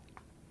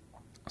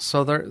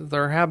 So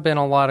there have been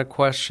a lot of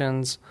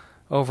questions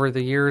over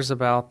the years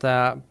about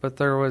that, but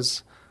there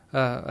was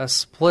a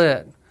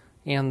split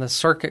in the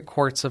circuit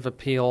courts of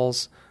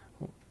appeals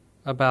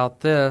about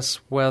this,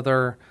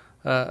 whether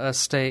a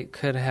state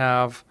could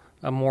have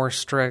a more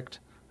strict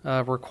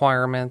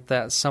requirement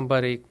that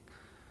somebody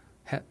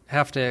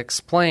have to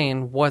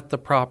explain what the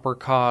proper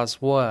cause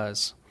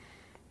was.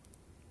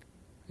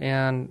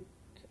 And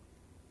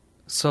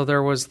so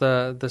there was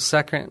the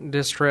second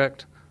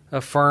district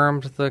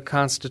affirmed the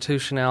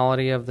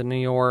constitutionality of the New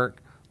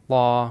York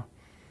law,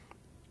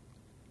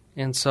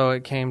 and so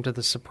it came to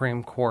the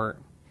Supreme Court.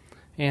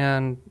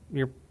 And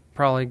you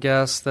probably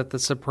guessed that the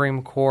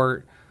Supreme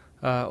Court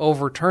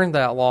overturned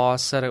that law,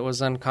 said it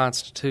was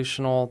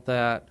unconstitutional,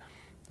 that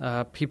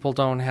people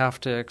don't have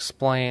to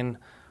explain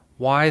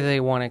why they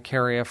want to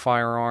carry a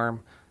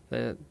firearm,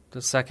 that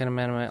the Second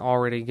Amendment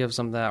already gives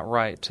them that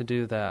right to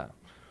do that.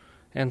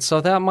 And so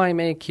that might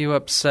make you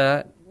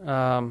upset.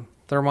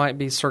 There might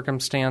be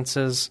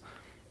circumstances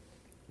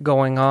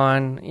going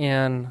on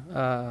in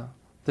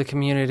the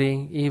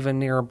community, even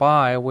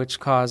nearby, which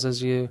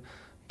causes you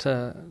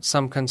to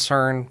some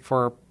concern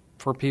for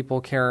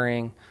people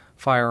carrying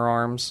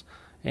firearms.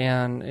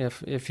 And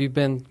if you've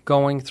been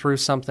going through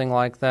something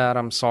like that,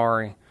 I'm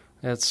sorry.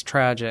 It's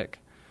tragic.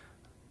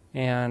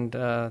 And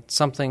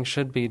something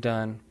should be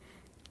done.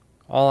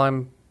 All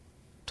I'm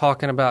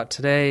talking about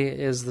today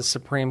is the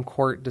Supreme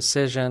Court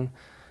decision.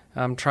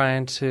 I'm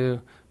trying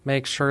to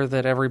make sure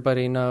that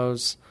everybody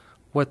knows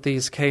what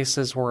these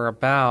cases were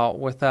about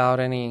without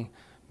any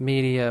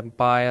media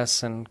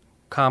bias and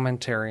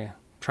commentary,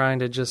 trying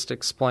to just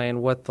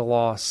explain what the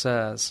law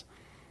says.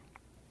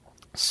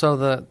 So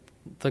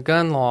the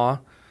gun law,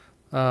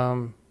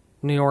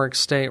 New York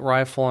State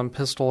Rifle and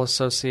Pistol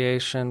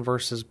Association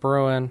versus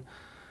Bruen,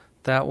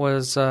 That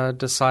was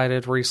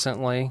decided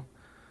recently,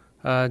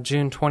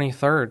 June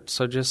 23rd,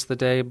 so just the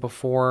day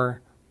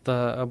before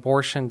the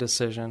abortion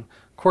decision.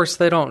 Of course,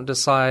 they don't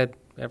decide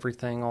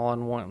everything all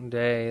in one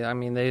day. I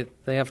mean, they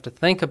have to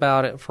think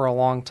about it for a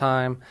long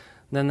time.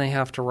 Then they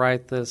have to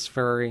write this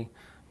very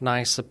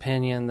nice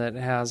opinion that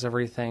has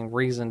everything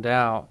reasoned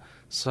out.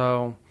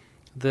 So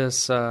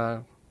this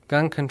gun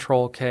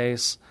control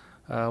case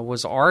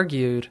was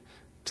argued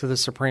to the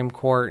Supreme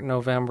Court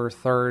November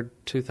 3rd,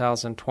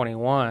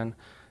 2021,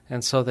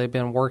 and so they've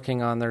been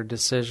working on their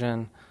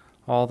decision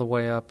all the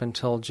way up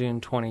until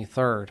June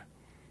 23rd.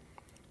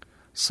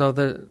 So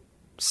the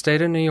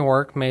state of New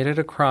York made it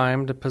a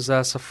crime to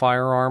possess a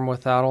firearm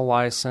without a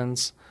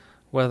license,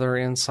 whether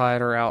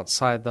inside or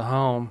outside the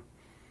home.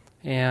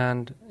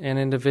 And an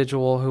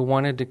individual who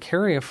wanted to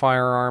carry a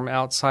firearm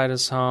outside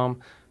his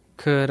home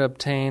could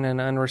obtain an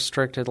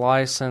unrestricted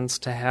license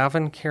to have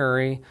and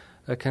carry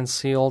a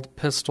concealed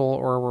pistol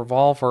or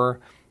revolver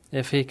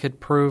if he could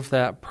prove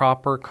that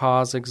proper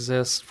cause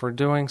exists for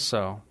doing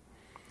so.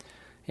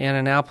 And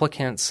an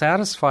applicant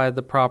satisfied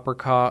the proper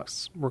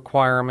cause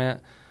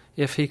requirement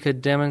if he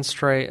could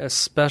demonstrate a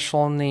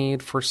special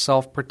need for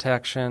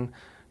self-protection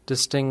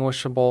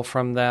distinguishable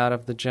from that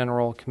of the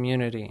general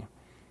community.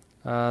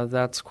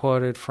 That's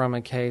quoted from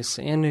a case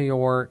in New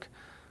York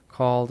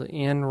called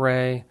In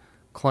Re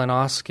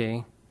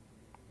Klonowski,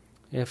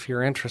 if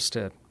you're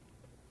interested.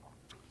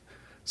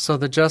 So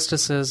the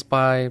justices,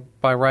 by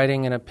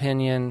writing an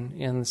opinion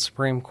in the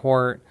Supreme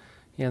Court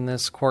in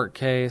this court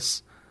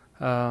case,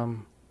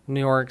 New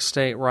York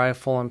State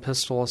Rifle and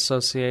Pistol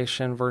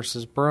Association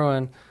versus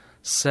Bruin,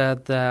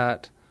 said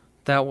that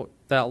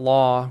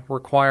law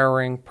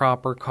requiring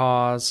proper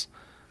cause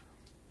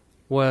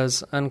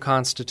was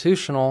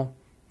unconstitutional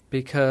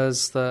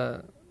because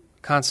the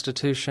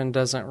Constitution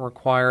doesn't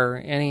require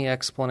any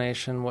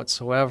explanation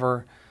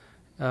whatsoever.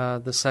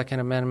 The Second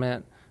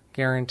Amendment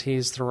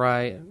guarantees the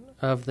right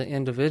of the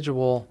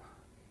individual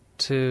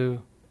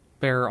to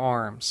bear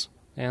arms.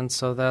 And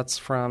so that's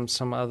from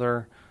some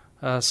other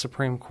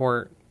Supreme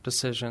Court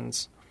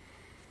decisions.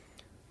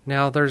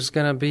 Now there's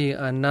going to be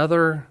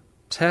another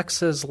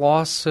Texas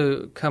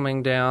lawsuit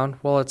coming down.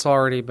 Well, it's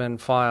already been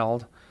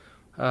filed.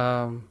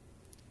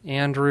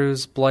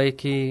 Andrews,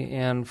 Blakey,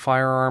 and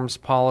Firearms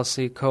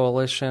Policy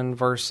Coalition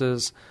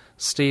versus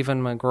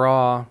Stephen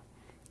McGraw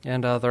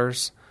and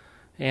others.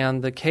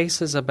 And the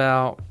case is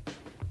about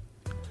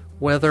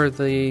whether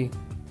the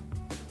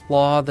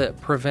law that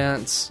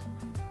prevents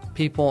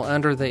people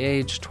under the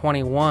age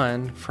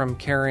 21 from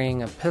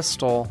carrying a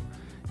pistol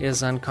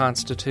is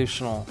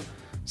unconstitutional.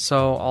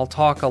 So I'll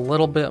talk a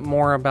little bit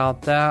more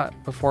about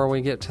that before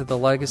we get to the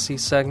legacy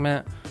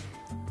segment.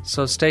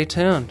 So stay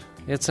tuned.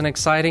 It's an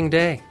exciting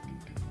day.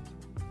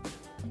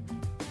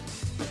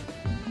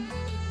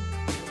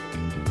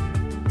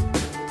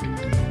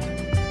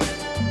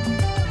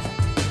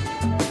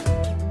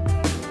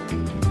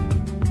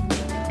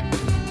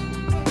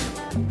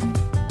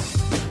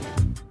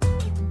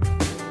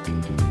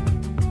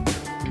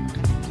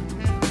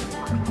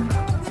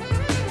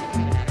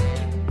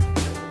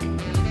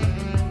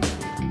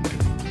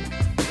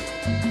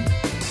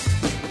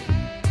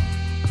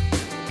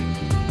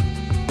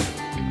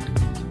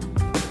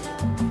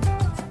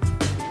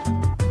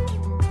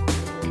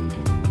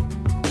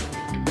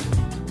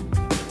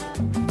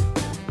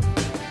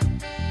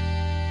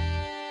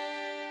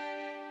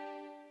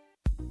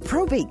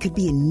 Probate could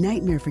be a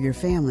nightmare for your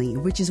family,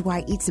 which is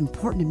why it's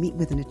important to meet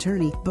with an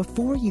attorney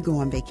before you go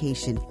on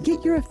vacation.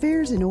 Get your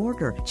affairs in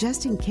order,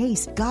 just in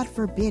case, God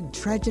forbid,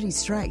 tragedy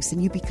strikes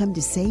and you become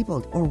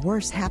disabled or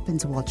worse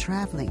happens while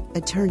traveling.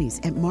 Attorneys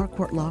at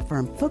Marquardt Law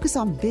Firm focus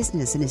on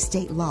business and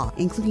estate law,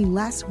 including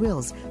last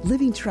wills,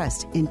 living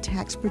trust, and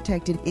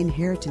tax-protected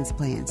inheritance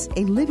plans.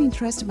 A living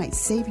trust might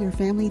save your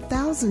family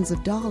thousands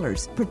of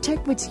dollars.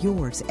 Protect what's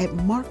yours at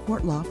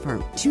Marquardt Law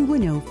Firm,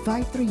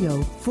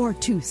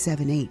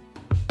 210-530-4278.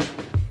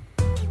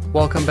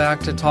 Welcome back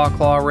to Talk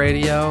Law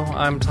Radio.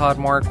 I'm Todd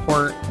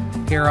Marquardt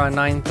here on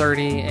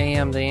 930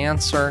 AM The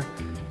Answer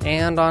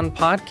and on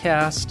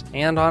podcast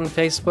and on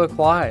Facebook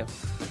Live.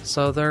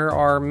 So there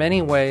are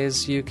many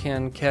ways you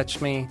can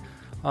catch me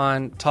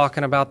on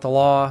talking about the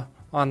law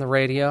on the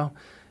radio.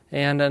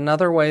 And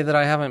another way that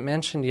I haven't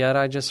mentioned yet,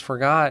 I just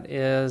forgot,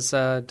 is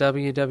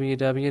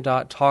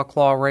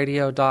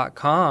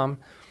www.talklawradio.com.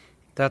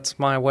 That's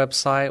my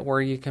website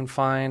where you can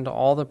find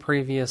all the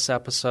previous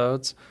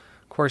episodes.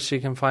 Of course,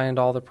 you can find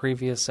all the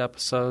previous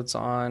episodes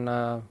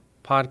on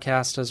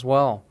podcast as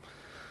well.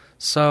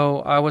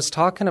 So I was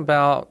talking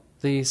about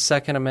the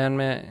Second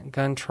Amendment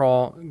gun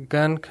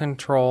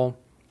control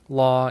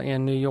law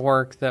in New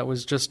York that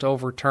was just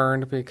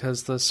overturned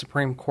because the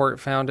Supreme Court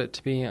found it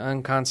to be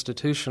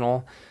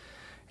unconstitutional.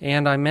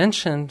 And I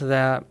mentioned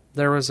that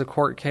there was a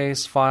court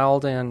case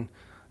filed in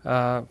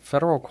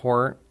federal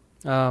court,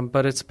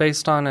 but it's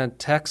based on a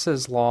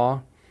Texas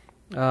law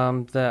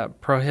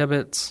that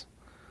prohibits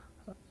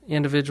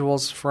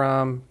individuals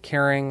from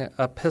carrying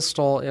a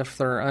pistol if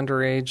they're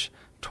under age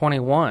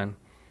 21.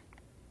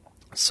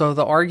 So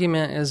the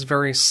argument is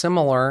very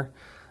similar,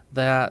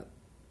 that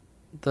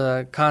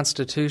the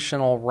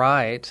constitutional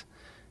right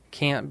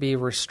can't be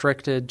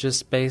restricted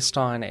just based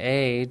on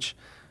age,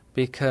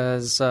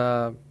 because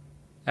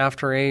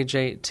after age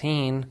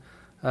 18,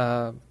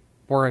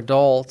 we're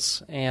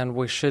adults, and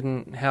we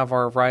shouldn't have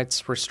our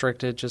rights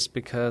restricted just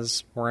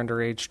because we're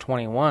under age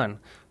 21.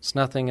 There's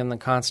nothing in the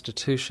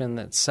Constitution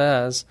that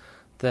says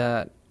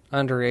that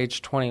under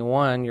age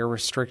 21 you're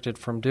restricted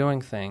from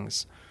doing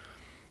things.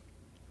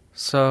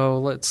 So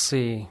let's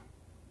see.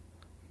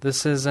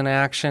 This is an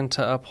action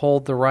to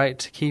uphold the right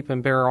to keep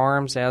and bear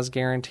arms as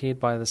guaranteed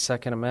by the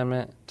Second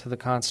Amendment to the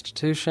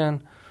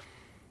Constitution.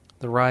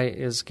 The right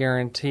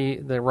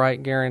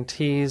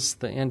guarantees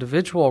the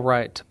individual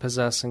right to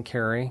possess and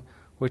carry.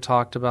 We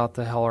talked about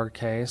the Heller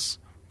case,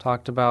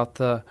 talked about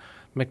the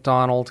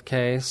McDonald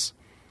case.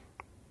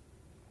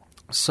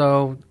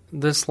 So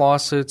this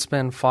lawsuit's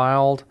been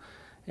filed,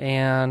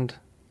 and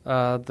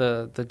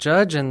the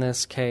judge in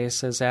this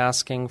case is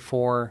asking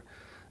for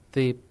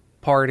the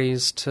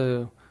parties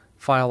to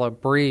file a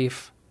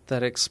brief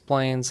that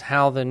explains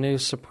how the new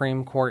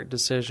Supreme Court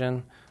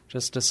decision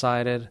just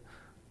decided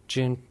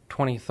June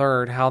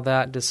 23rd, how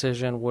that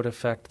decision would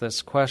affect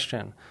this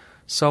question.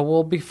 So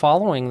we'll be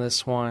following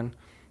this one,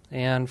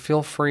 and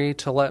feel free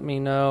to let me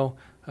know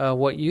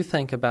what you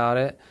think about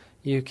it.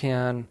 You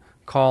can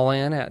call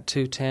in at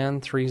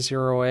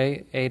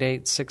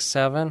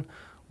 210-308-8867,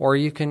 or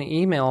you can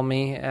email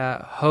me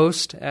at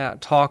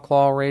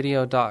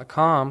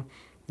host@talklawradio.com.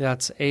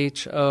 That's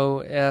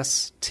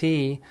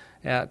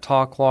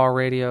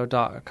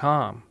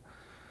HOST@talklawradio.com.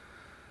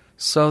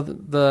 So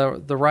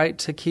the right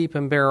to keep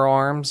and bear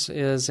arms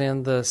is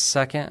in the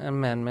Second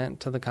Amendment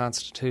to the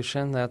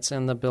Constitution. That's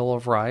in the Bill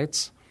of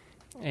Rights.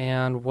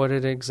 And what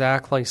it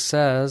exactly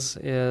says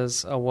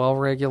is a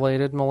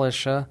well-regulated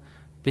militia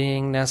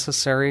being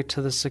necessary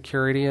to the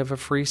security of a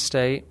free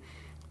state,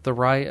 the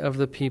right of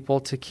the people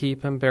to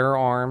keep and bear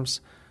arms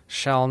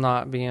shall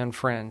not be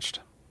infringed.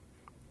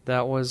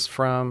 That was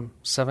from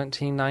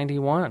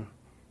 1791.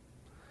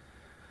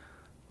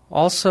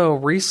 Also,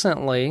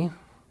 recently,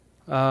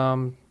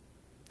 the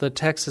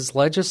Texas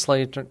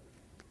legislature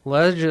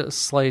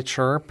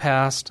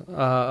passed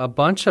a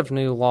bunch of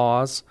new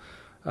laws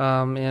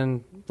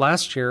in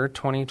last year,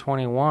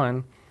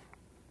 2021,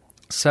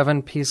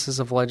 7 pieces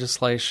of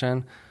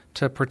legislation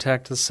to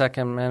protect the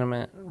Second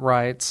Amendment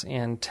rights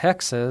in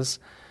Texas.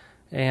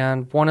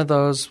 And one of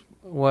those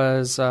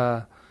was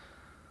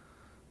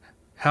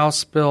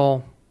House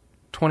Bill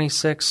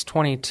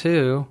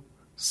 2622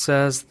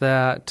 says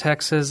that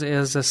Texas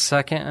is a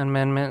Second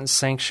Amendment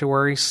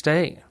sanctuary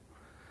state.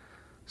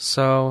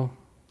 So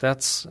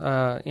that's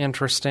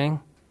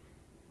interesting.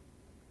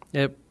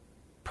 It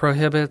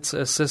prohibits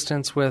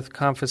assistance with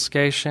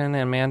confiscation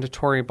and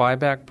mandatory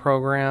buyback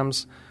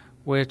programs,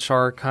 which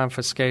are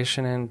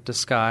confiscation in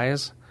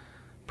disguise,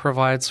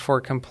 provides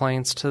for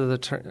complaints to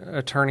the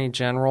Attorney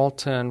General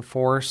to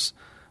enforce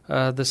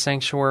the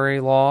sanctuary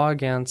law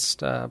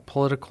against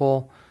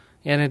political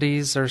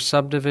entities or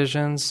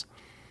subdivisions.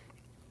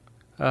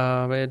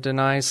 It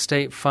denies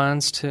state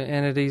funds to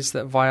entities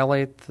that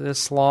violate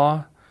this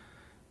law.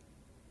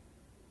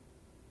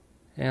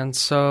 And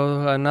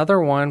so another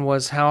one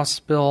was House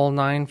Bill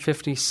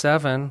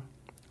 957,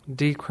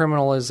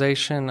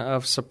 decriminalization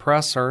of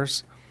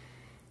suppressors.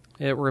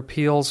 It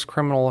repeals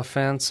criminal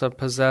offense of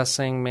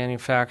possessing,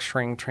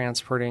 manufacturing,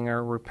 transporting,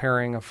 or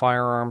repairing a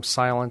firearm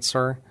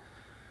silencer.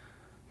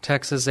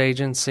 Texas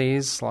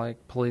agencies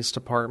like police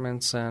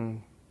departments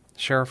and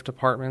sheriff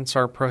departments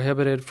are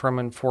prohibited from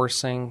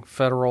enforcing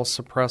federal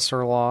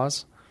suppressor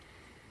laws.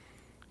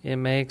 It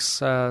makes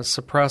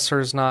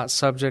suppressors not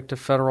subject to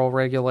federal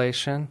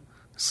regulation.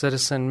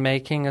 Citizen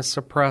making a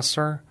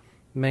suppressor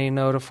may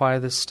notify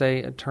the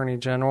state attorney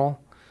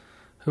general,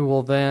 who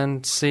will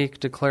then seek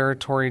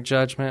declaratory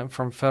judgment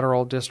from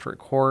federal district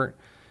court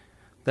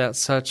that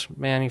such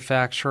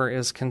manufacturer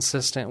is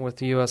consistent with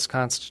the U.S.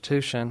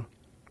 Constitution.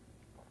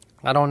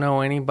 I don't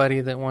know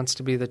anybody that wants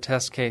to be the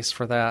test case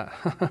for that.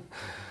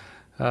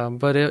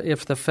 But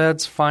if the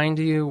feds find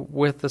you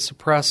with a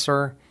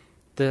suppressor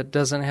that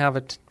doesn't have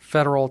a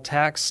federal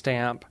tax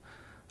stamp,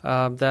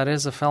 that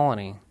is a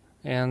felony.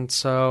 And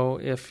so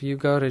if you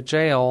go to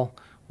jail,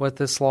 what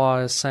this law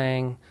is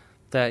saying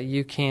that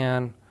you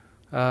can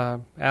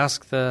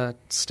ask the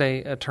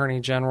state attorney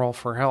general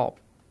for help.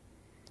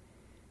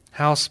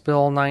 House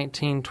Bill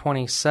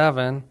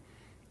 1927,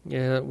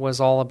 it was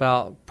all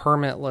about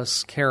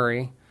permitless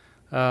carry.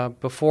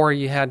 Before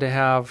you had to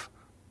have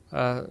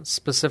a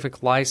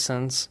specific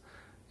license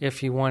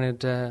if you wanted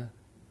to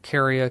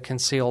carry a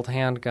concealed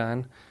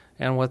handgun.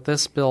 And what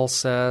this bill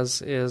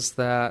says is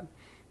that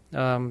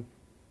the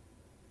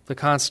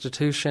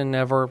Constitution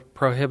never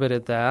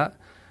prohibited that,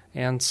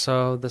 and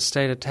so the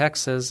state of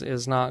Texas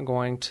is not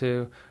going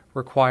to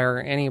require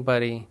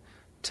anybody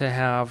to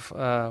have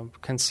a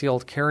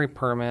concealed carry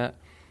permit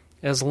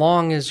as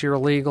long as you're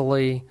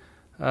legally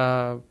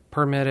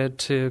permitted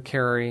to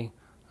carry,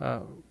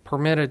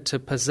 permitted to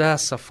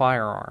possess a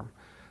firearm.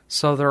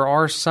 So there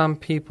are some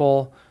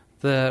people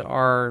that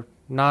are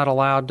not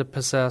allowed to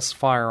possess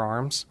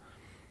firearms.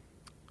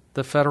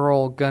 The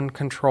Federal Gun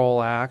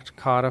Control Act,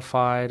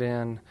 codified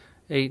in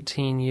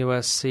 18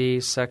 U.S.C.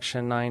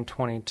 Section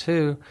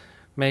 922,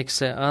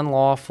 makes it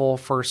unlawful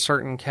for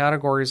certain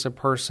categories of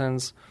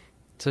persons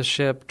to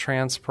ship,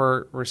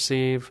 transport,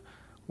 receive,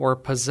 or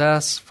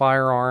possess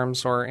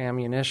firearms or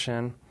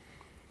ammunition.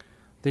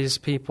 These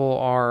people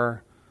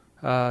are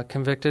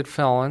convicted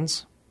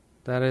felons,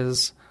 that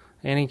is,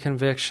 any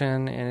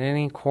conviction in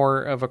any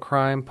court of a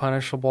crime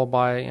punishable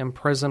by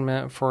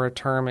imprisonment for a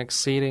term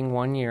exceeding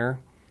 1 year,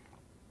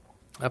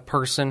 a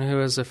person who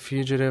is a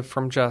fugitive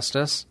from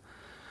justice,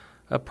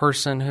 a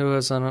person who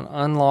is an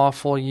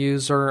unlawful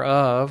user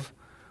of,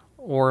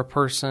 or a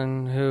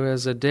person who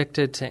is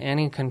addicted to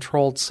any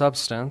controlled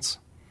substance,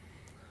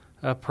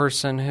 a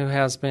person who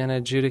has been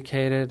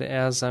adjudicated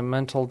as a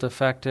mental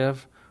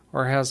defective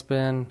or has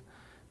been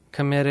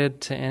committed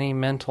to any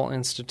mental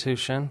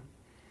institution,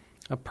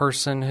 a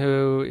person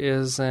who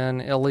is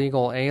an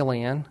illegal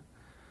alien,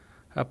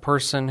 a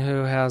person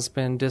who has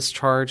been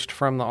discharged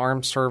from the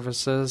armed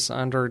services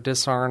under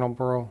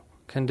dishonorable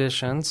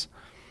conditions,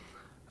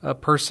 a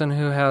person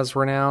who has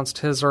renounced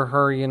his or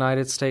her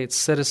United States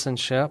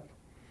citizenship,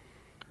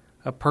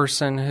 a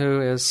person who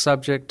is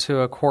subject to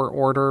a court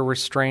order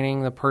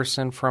restraining the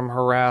person from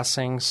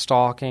harassing,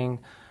 stalking,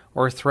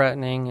 or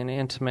threatening an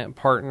intimate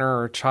partner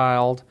or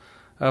child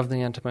of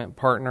the intimate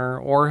partner,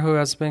 or who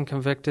has been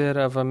convicted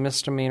of a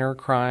misdemeanor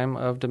crime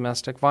of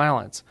domestic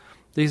violence.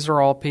 These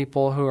are all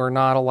people who are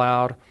not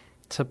allowed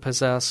to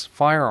possess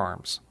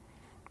firearms.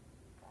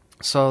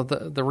 So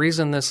the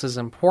reason this is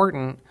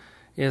important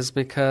is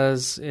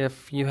because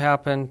if you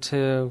happen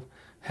to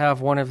have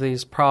one of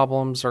these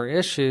problems or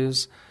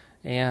issues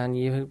and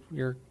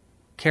you're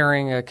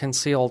carrying a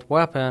concealed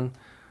weapon,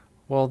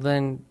 well,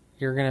 then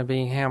you're going to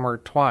be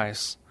hammered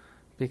twice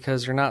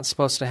because you're not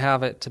supposed to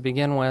have it to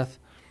begin with,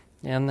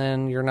 and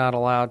then you're not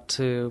allowed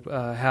to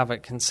have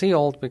it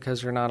concealed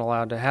because you're not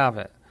allowed to have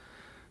it.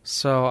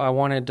 So I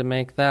wanted to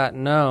make that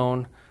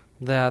known,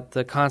 that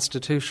the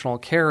constitutional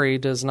carry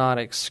does not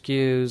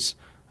excuse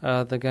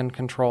the Gun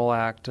Control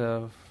Act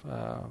of,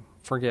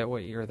 forget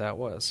what year that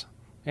was.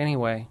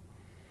 Anyway,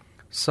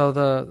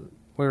 so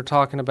we were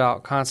talking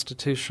about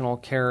constitutional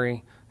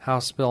carry,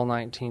 House Bill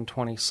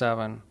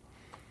 1927.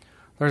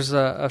 There's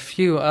a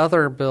few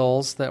other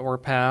bills that were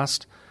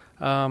passed,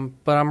 but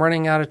I'm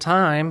running out of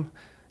time,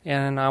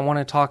 and I want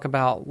to talk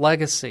about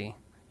legacy.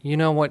 You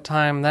know what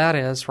time that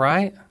is,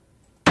 right?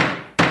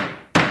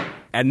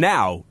 And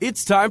now,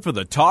 it's time for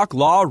the Talk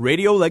Law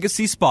Radio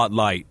Legacy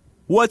Spotlight.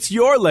 What's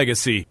your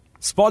legacy?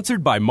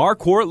 Sponsored by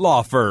Marquardt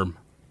Law Firm.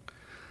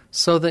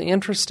 So the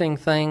interesting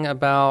thing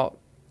about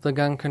the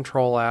Gun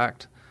Control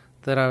Act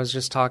that I was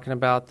just talking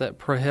about that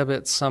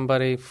prohibits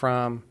somebody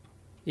from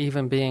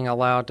even being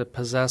allowed to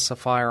possess a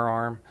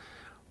firearm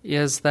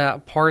is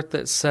that part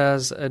that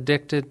says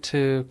addicted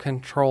to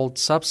controlled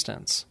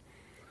substance.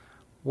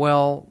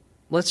 Well,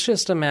 let's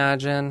just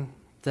imagine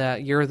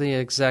that you're the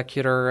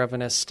executor of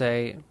an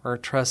estate or a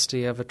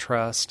trustee of a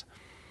trust,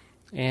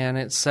 and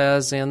it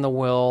says in the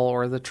will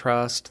or the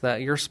trust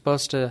that you're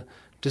supposed to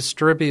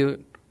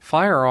distribute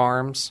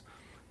firearms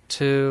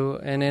to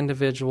an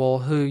individual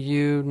who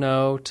you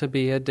know to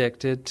be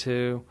addicted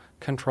to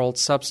controlled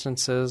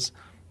substances,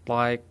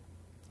 like,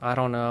 I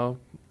don't know,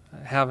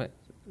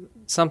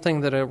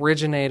 something that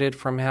originated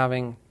from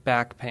having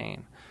back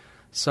pain.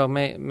 So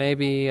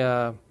maybe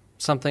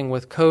something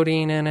with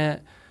codeine in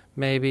it,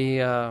 maybe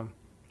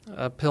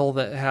a pill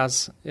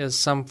that is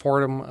some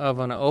form of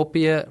an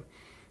opiate.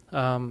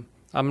 I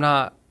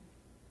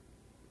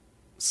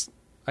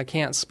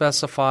can't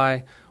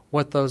specify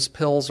what those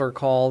pills are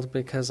called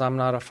because I'm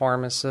not a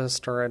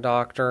pharmacist or a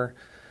doctor,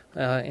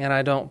 and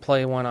I don't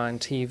play one on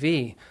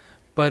TV.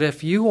 But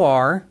if you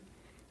are,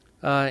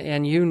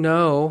 and you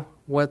know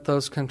what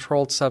those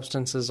controlled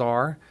substances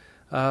are,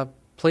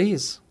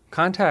 please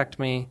contact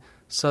me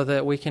so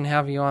that we can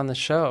have you on the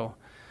show.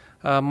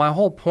 My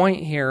whole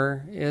point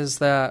here is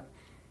that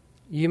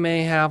you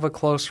may have a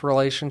close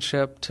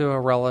relationship to a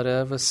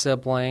relative, a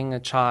sibling, a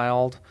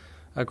child,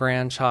 a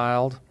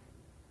grandchild,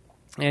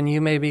 and you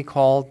may be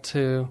called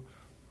to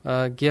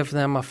give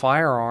them a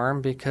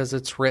firearm because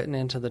it's written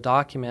into the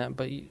document,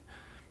 but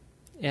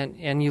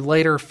and you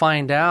later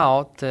find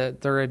out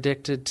that they're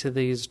addicted to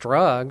these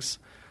drugs,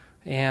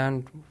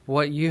 and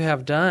what you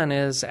have done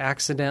is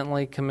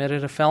accidentally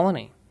committed a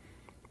felony.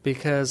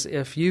 Because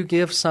if you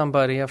give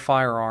somebody a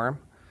firearm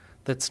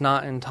that's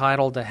not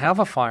entitled to have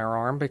a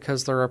firearm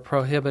because they're a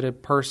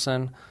prohibited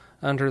person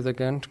under the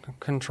Gun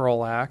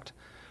Control Act,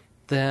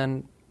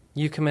 then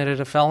you committed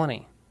a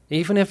felony,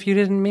 even if you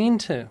didn't mean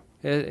to.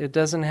 It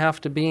doesn't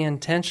have to be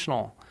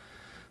intentional.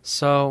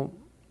 So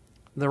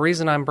the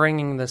reason I'm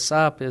bringing this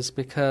up is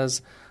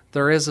because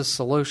there is a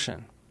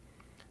solution.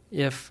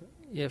 If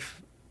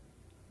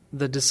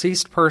the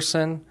deceased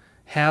person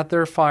had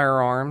their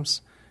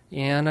firearms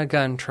in a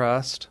gun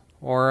trust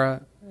or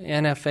a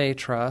NFA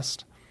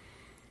trust,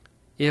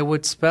 it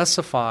would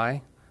specify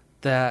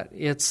that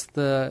it's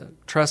the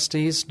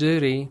trustee's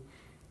duty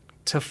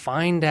to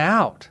find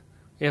out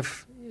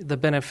if the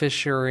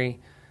beneficiary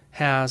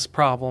has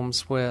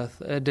problems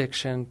with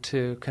addiction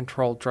to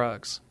controlled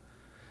drugs.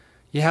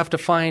 You have to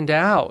find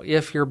out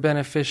if your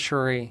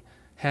beneficiary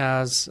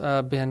has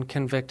been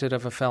convicted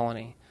of a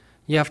felony.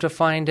 You have to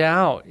find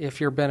out if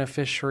your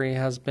beneficiary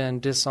has been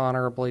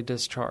dishonorably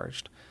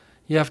discharged.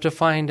 You have to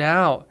find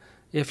out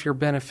if your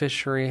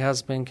beneficiary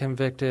has been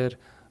convicted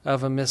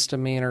of a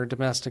misdemeanor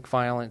domestic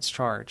violence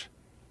charge.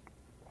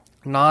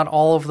 Not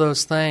all of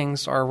those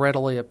things are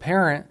readily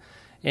apparent,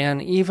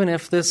 and even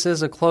if this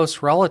is a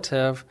close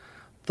relative,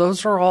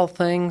 those are all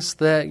things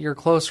that your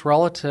close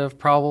relative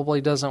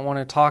probably doesn't want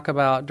to talk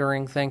about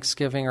during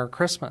Thanksgiving or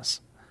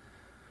Christmas.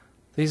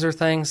 These are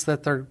things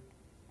that they're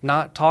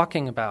not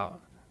talking about.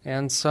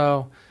 And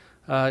so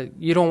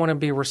you don't want to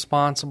be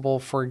responsible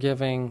for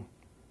giving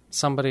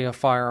somebody a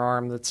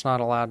firearm that's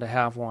not allowed to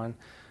have one.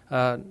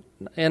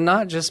 And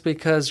not just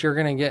because you're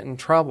going to get in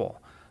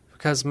trouble,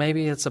 because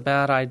maybe it's a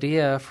bad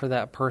idea for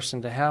that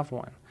person to have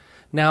one.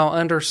 Now,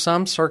 under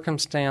some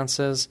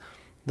circumstances,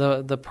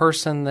 the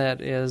person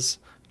that is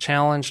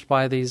challenged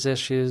by these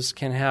issues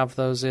can have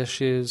those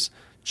issues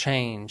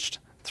changed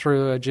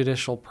through a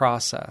judicial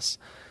process.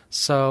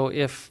 So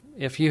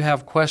if you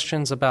have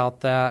questions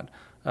about that,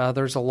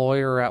 there's a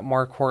lawyer at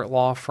Marquardt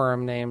Law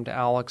Firm named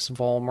Alex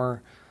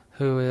Vollmer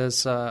who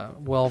is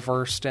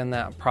well-versed in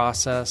that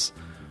process.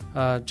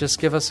 Just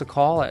give us a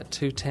call at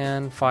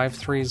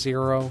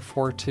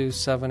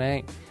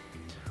 210-530-4278.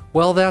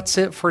 Well, that's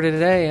it for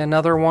today.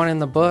 Another one in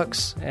the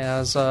books,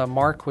 as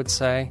Mark would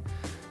say.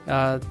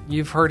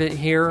 You've heard it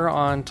here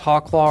on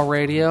Talk Law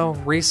Radio,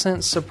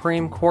 recent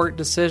Supreme Court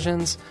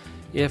decisions.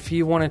 If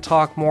you want to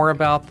talk more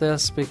about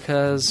this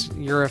because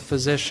you're a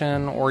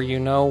physician or you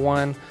know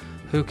one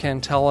who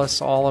can tell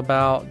us all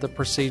about the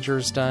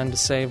procedures done to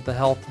save the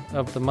health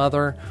of the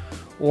mother,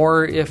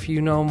 or if you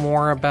know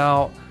more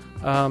about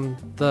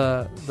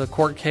the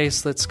court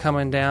case that's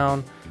coming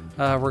down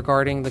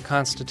regarding the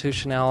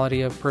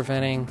constitutionality of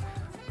preventing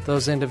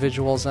those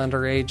individuals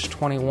under age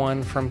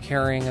 21 from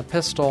carrying a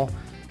pistol,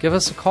 give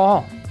us a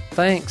call.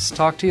 Thanks.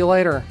 Talk to you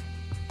later.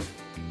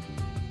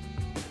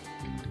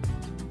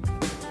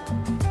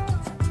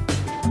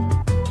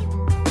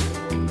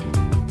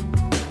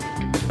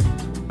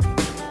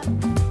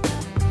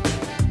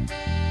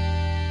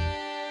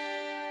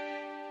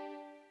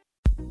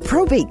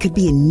 Probate could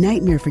be a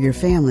nightmare for your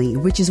family,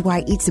 which is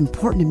why it's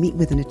important to meet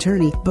with an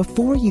attorney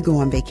before you go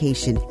on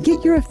vacation.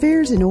 Get your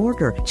affairs in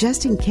order,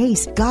 just in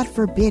case, God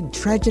forbid,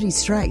 tragedy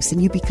strikes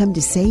and you become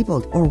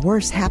disabled or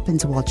worse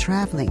happens while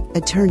traveling.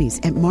 Attorneys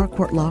at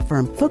Marquardt Law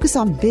Firm focus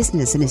on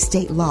business and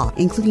estate law,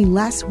 including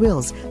last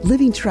wills,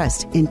 living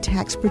trust, and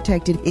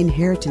tax-protected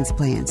inheritance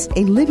plans.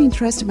 A living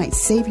trust might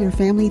save your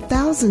family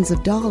thousands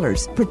of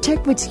dollars.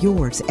 Protect what's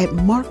yours at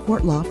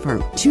Marquardt Law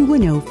Firm,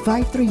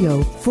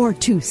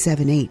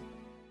 210-530-4278.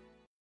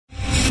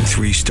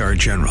 3-star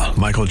General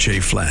Michael J.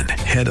 Flynn,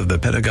 head of the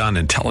Pentagon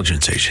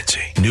Intelligence Agency,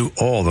 knew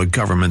all the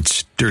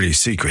government's dirty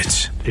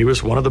secrets. He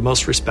was one of the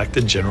most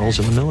respected generals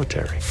in the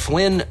military.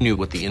 Flynn knew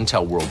what the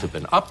intel world had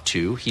been up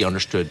to. He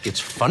understood its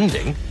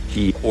funding.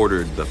 He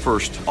ordered the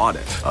first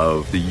audit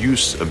of the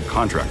use of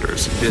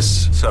contractors.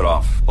 This set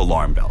off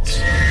alarm bells.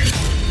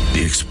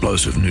 The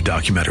explosive new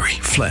documentary,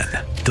 Flynn,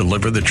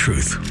 Deliver the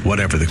Truth,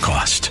 Whatever the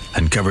Cost,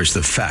 uncovers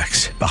the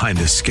facts behind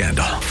this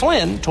scandal.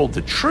 Flynn told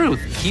the truth.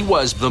 He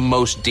was the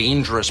most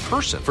dangerous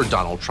person for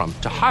Donald Trump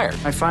to hire.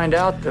 I find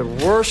out the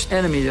worst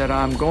enemy that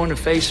I'm going to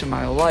face in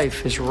my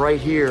life is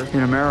right here in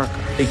America.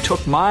 They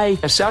took my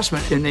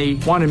assessment and they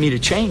wanted me to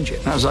change it.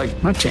 And I was like,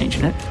 I'm not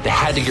changing it. They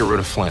had to get rid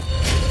of Flynn.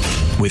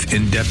 With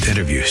in-depth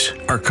interviews,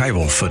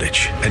 archival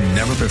footage, and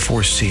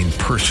never-before-seen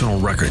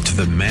personal records of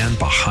the man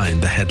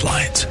behind the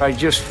headlines. I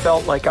just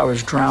felt like I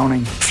was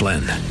drowning.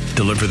 Flynn,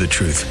 Deliver the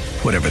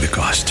Truth, Whatever the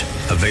Cost.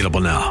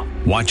 Available now.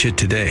 Watch it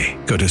today.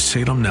 Go to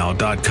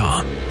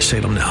salemnow.com.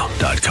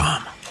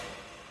 salemnow.com.